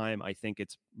same time, I think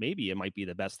it might be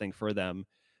the best thing for them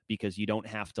because you don't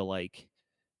have to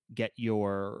get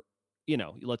your,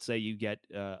 let's say you get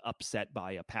upset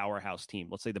by a powerhouse team.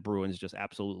 Let's say the Bruins just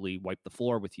absolutely wipe the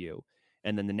floor with you.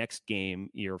 And then the next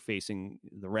game you're facing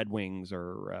the Red Wings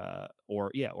or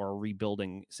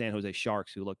rebuilding San Jose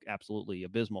Sharks who look absolutely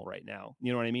abysmal right now.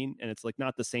 You know what I mean? And it's like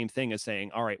not the same thing as saying,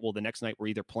 all right, well, the next night we're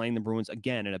either playing the Bruins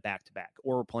again in a back-to-back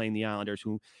or we're playing the Islanders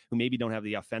who maybe don't have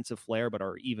the offensive flair but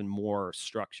are even more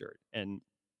structured. And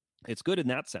it's good in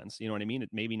that sense. You know what I mean? It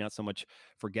maybe not so much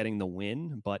for getting the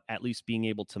win, but at least being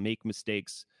able to make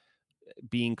mistakes,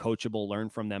 being coachable, learn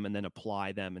from them, and then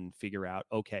apply them and figure out,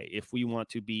 okay, if we want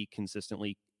to be consistent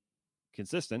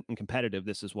and competitive,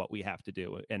 this is what we have to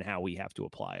do and how we have to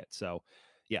apply it. So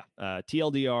yeah,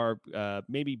 TLDR,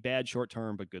 maybe bad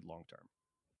short-term, but good long-term.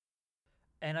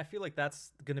 And I feel like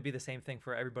that's going to be the same thing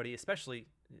for everybody, especially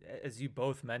as you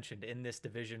both mentioned, in this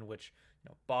division, which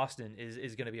Boston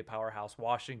is going to be a powerhouse.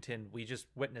 Washington, we just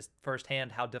witnessed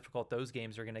firsthand how difficult those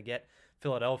games are going to get.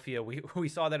 Philadelphia, we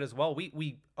saw that as well.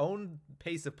 We owned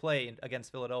pace of play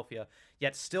against Philadelphia,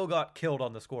 yet still got killed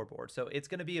on the scoreboard. So it's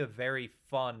going to be a very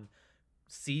fun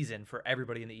season for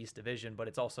everybody in the East Division, but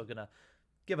it's also going to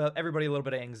give everybody a little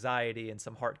bit of anxiety and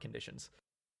some heart conditions.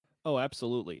 Oh,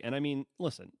 absolutely. And I mean,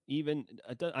 listen, even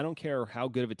I don't care how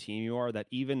good of a team you are, that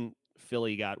even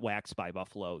Philly got waxed by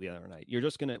Buffalo the other night. You're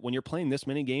just going to, when you're playing this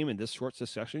many game in this short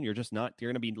succession, you're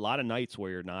going to be a lot of nights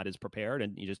where you're not as prepared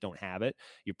and you just don't have it.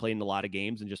 You're playing a lot of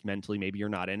games and just mentally, maybe you're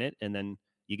not in it. And then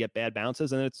you get bad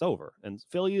bounces and it's over. And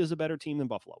Philly is a better team than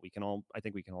Buffalo. I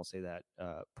think we can all say that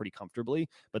pretty comfortably.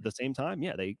 But at the same time,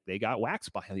 yeah, they got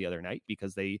waxed by the other night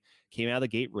because they came out of the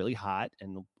gate really hot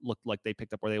and looked like they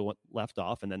picked up where they left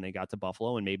off. And then they got to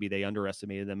Buffalo and maybe they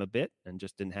underestimated them a bit and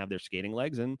just didn't have their skating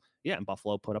legs. And yeah, and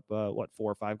Buffalo put up 4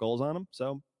 or 5 goals on them.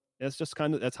 So it's just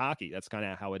that's hockey. That's kind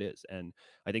of how it is. And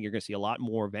I think you're going to see a lot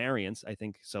more variance. I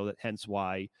think so that hence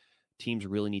why teams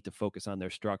really need to focus on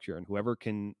their structure, and whoever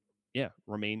can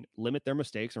limit their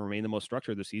mistakes and remain the most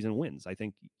structured this season wins. I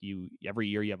think every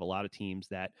year you have a lot of teams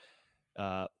that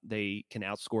they can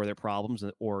outscore their problems,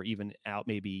 or even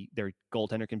maybe their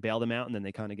goaltender can bail them out, and then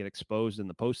they kind of get exposed in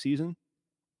the postseason.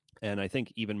 And I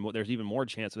think there's even more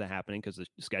chance of that happening because the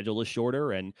schedule is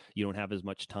shorter and you don't have as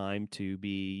much time to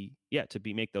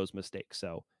make those mistakes.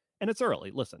 So, and it's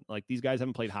early. Listen, like these guys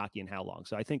haven't played hockey in how long?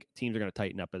 So I think teams are going to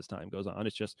tighten up as time goes on.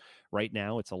 It's just right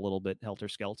now it's a little bit helter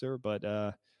skelter, but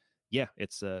yeah,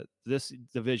 it's this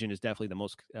division is definitely the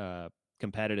most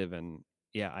competitive, and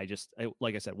yeah,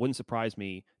 like I said, wouldn't surprise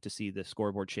me to see the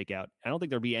scoreboard shake out. I don't think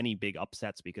there'll be any big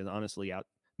upsets because honestly,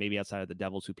 maybe outside of the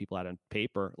Devils, who people had on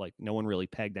paper, like no one really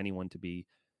pegged anyone to be.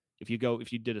 If you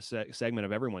did a segment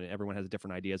of everyone has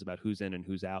different ideas about who's in and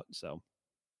who's out. So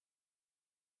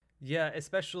yeah,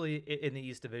 especially in the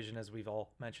East Division, as we've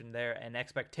all mentioned there, and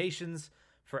expectations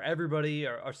for everybody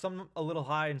are some a little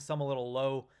high and some a little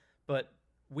low, but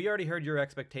we already heard your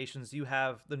expectations. You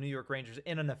have the New York Rangers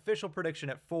in an official prediction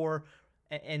at 4,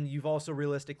 and you've also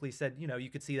realistically said, you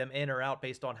could see them in or out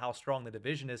based on how strong the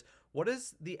division is. What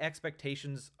is the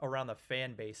expectations around the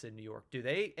fan base in New York? Do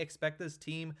they expect this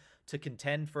team to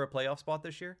contend for a playoff spot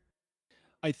this year?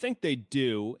 I think they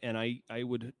do, and I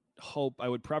would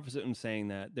preface it in saying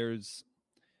that there's,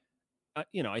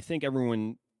 I think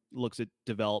everyone looks at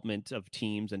development of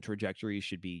teams and trajectories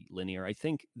should be linear. I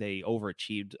think they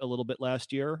overachieved a little bit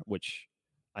last year, which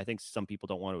I think some people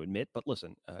don't want to admit. But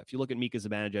listen, if you look at Mika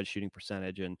Zibanejad's shooting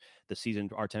percentage and the season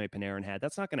Artemi Panarin had,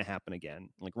 that's not going to happen again.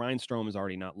 Like Ryan Strome is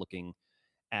already not looking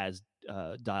as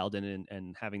dialed in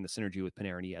and having the synergy with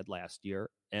Panarin he had last year.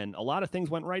 And a lot of things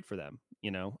went right for them.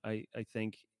 I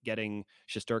think getting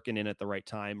Shesterkin in at the right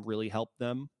time really helped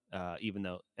them. Even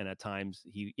though, and at times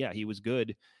he was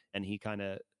good and he kind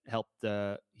of helped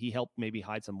maybe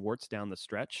hide some warts down the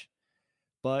stretch,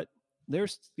 but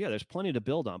there's plenty to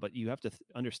build on. But you have to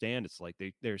understand, it's like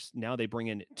they bring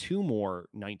in 2 more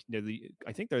 19.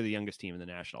 I think they're the youngest team in the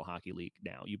National Hockey League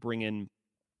now.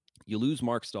 You lose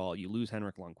Mark Stahl, you lose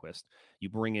Henrik Lundqvist, you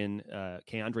bring in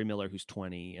K'Andre Miller, who's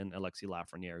 20, and Alexis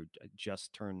Lafreniere, who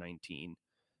just turned 19.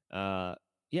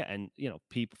 Yeah, and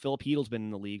Philip Heedle's been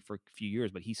in the league for a few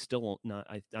years, but he's still not.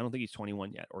 I don't think he's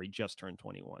 21 yet, or he just turned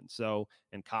 21. So,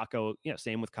 and Kakko,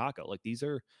 same with Kakko. Like these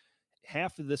are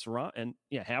half of this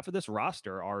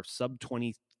roster are sub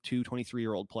 22,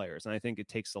 23-year-old players, and I think it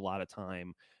takes a lot of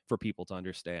time for people to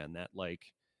understand that.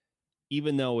 Like,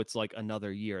 even though it's like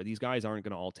another year, these guys aren't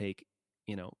going to all take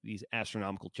these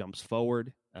astronomical jumps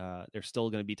forward. There's still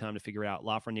going to be time to figure out.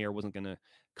 Lafreniere wasn't going to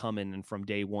come in and from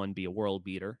day one be a world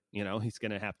beater. He's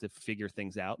going to have to figure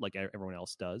things out like everyone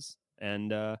else does.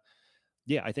 And I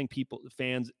think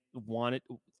fans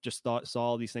saw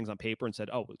all these things on paper and said,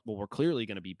 oh, well, we're clearly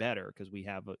going to be better because we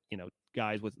have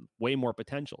guys with way more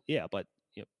potential. Yeah, but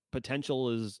potential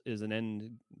is an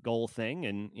end goal thing,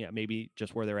 and maybe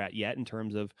just where they're at yet in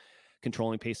terms of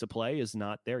controlling pace of play is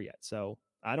not there yet. So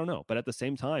I don't know. But at the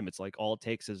same time, it's like all it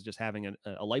takes is just having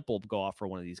a light bulb go off for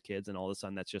one of these kids, and all of a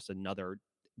sudden that's just another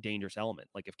dangerous element.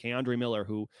 Like if K'Andre Miller,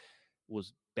 who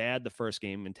was bad the first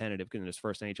game and tentative in his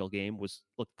first NHL game,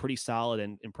 looked pretty solid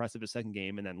and impressive his second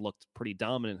game, and then looked pretty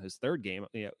dominant his third game.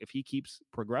 If he keeps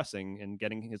progressing and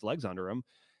getting his legs under him,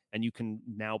 and you can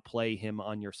now play him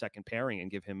on your second pairing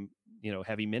and give him,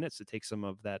 heavy minutes to take some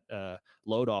of that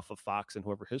load off of Fox and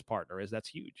whoever his partner is, that's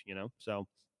huge, So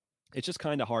it's just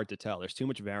kind of hard to tell. There's too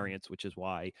much variance, which is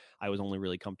why I was only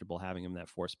really comfortable having him in that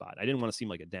 4 spot. I didn't want to seem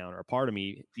like a downer. A part of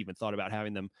me even thought about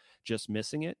having them just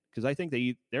missing it, because I think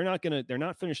they're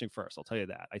not finishing first. I'll tell you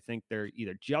that. I think they're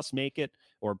either just make it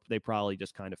or they probably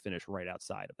just kind of finish right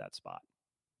outside of that spot.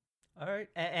 All right.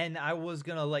 And I was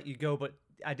going to let you go, but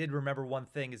I did remember one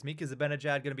thing. Is Mika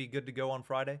Zibanejad going to be good to go on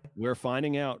Friday? We're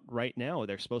finding out right now.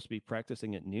 They're supposed to be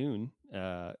practicing at noon.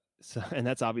 And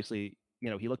that's obviously,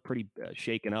 he looked pretty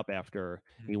shaken up after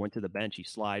he went to the bench. He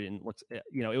slid and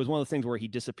it was one of the things where he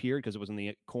disappeared because it was in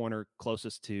the corner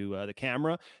closest to the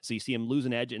camera. So you see him lose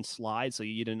an edge and slide. So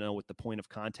you didn't know what the point of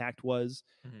contact was.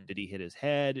 Mm-hmm. Did he hit his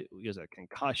head? He has a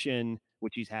concussion,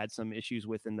 which he's had some issues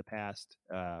with in the past.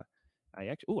 I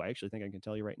actually think I can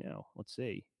tell you right now. Let's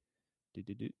see.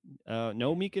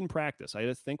 No Mika in practice. I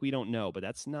just think we don't know, but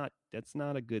that's not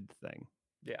a good thing.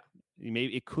 Yeah.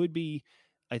 Maybe it could be.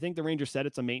 I think the Rangers said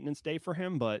it's a maintenance day for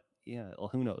him, but yeah, well,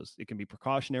 who knows? It can be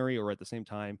precautionary, or at the same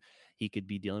time, he could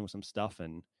be dealing with some stuff.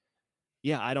 And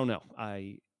yeah, I don't know.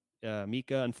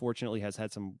 Mika, unfortunately, has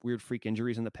had some weird freak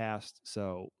injuries in the past.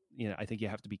 So, I think you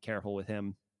have to be careful with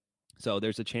him. So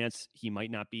there's a chance he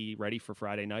might not be ready for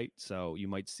Friday night. So you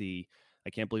might see,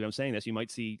 I can't believe I'm saying this, you might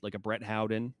see like a Brett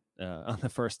Howden on the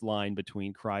first line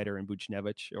between Kreider and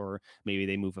Buchnevich, or maybe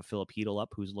they move a Philip Hedl up,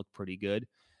 who's looked pretty good.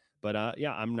 But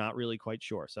I'm not really quite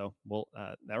sure. So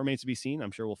that remains to be seen.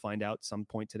 I'm sure we'll find out some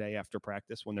point today after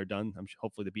practice when they're done.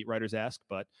 Hopefully the beat writers ask.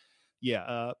 But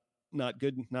yeah, not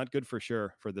good for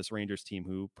sure for this Rangers team,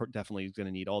 who definitely is going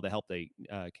to need all the help they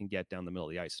can get down the middle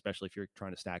of the ice, especially if you're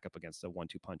trying to stack up against the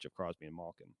 1-2 punch of Crosby and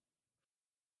Malkin.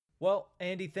 Well,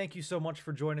 Andy, thank you so much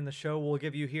for joining the show. We'll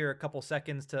give you here a couple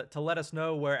seconds to let us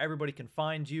know where everybody can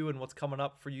find you and what's coming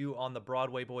up for you on the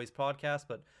Broadway Boys podcast.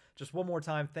 But just one more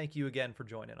time, thank you again for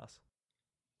joining us.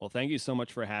 Well, thank you so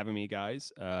much for having me,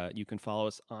 guys. You can follow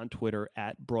us on Twitter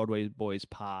at Broadway Boys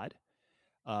Pod.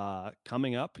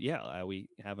 Coming up, we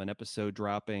have an episode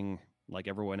dropping like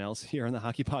everyone else here on the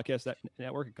Hockey Podcast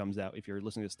Network. It comes out if you're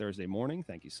listening to this Thursday morning.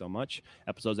 Thank you so much.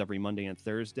 Episodes every Monday and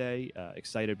Thursday.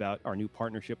 Excited about our new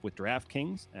partnership with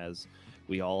DraftKings, as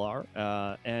we all are.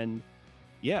 And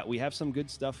yeah, we have some good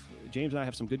stuff. James and I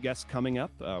have some good guests coming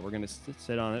up. We're going to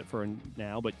sit on it for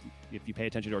now, but if you pay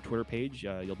attention to our Twitter page,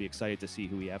 you'll be excited to see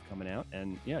who we have coming out.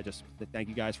 And yeah, just thank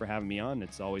you guys for having me on.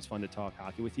 It's always fun to talk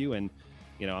hockey with you. And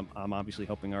I'm obviously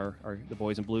hoping the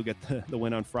boys in blue get the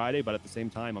win on Friday, but at the same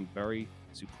time, I'm very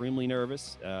supremely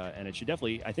nervous. And it should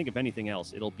definitely, I think if anything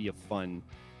else, it'll be a fun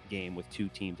game with two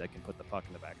teams that can put the puck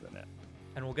in the back of the net.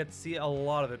 And we'll get to see a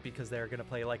lot of it because they're going to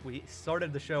play, like we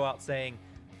started the show out saying,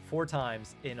 4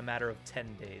 times in a matter of 10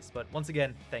 days. But once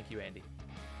again, thank you, Andy.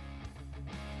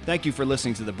 Thank you for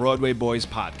listening to the Broadway Boys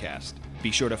Podcast.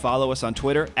 Be sure to follow us on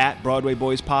Twitter at Broadway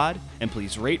Boys Pod, and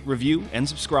please rate, review, and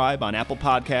subscribe on Apple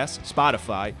Podcasts,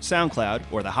 Spotify, SoundCloud,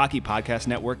 or the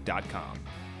HockeyPodcastNetwork.com.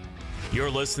 You're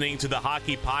listening to the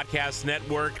Hockey Podcast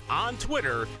Network on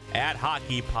Twitter at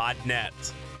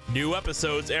HockeyPodNet. New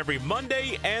episodes every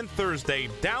Monday and Thursday.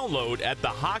 Download at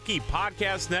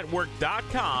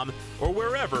thehockeypodcastnetwork.com or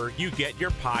wherever you get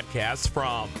your podcasts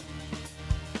from.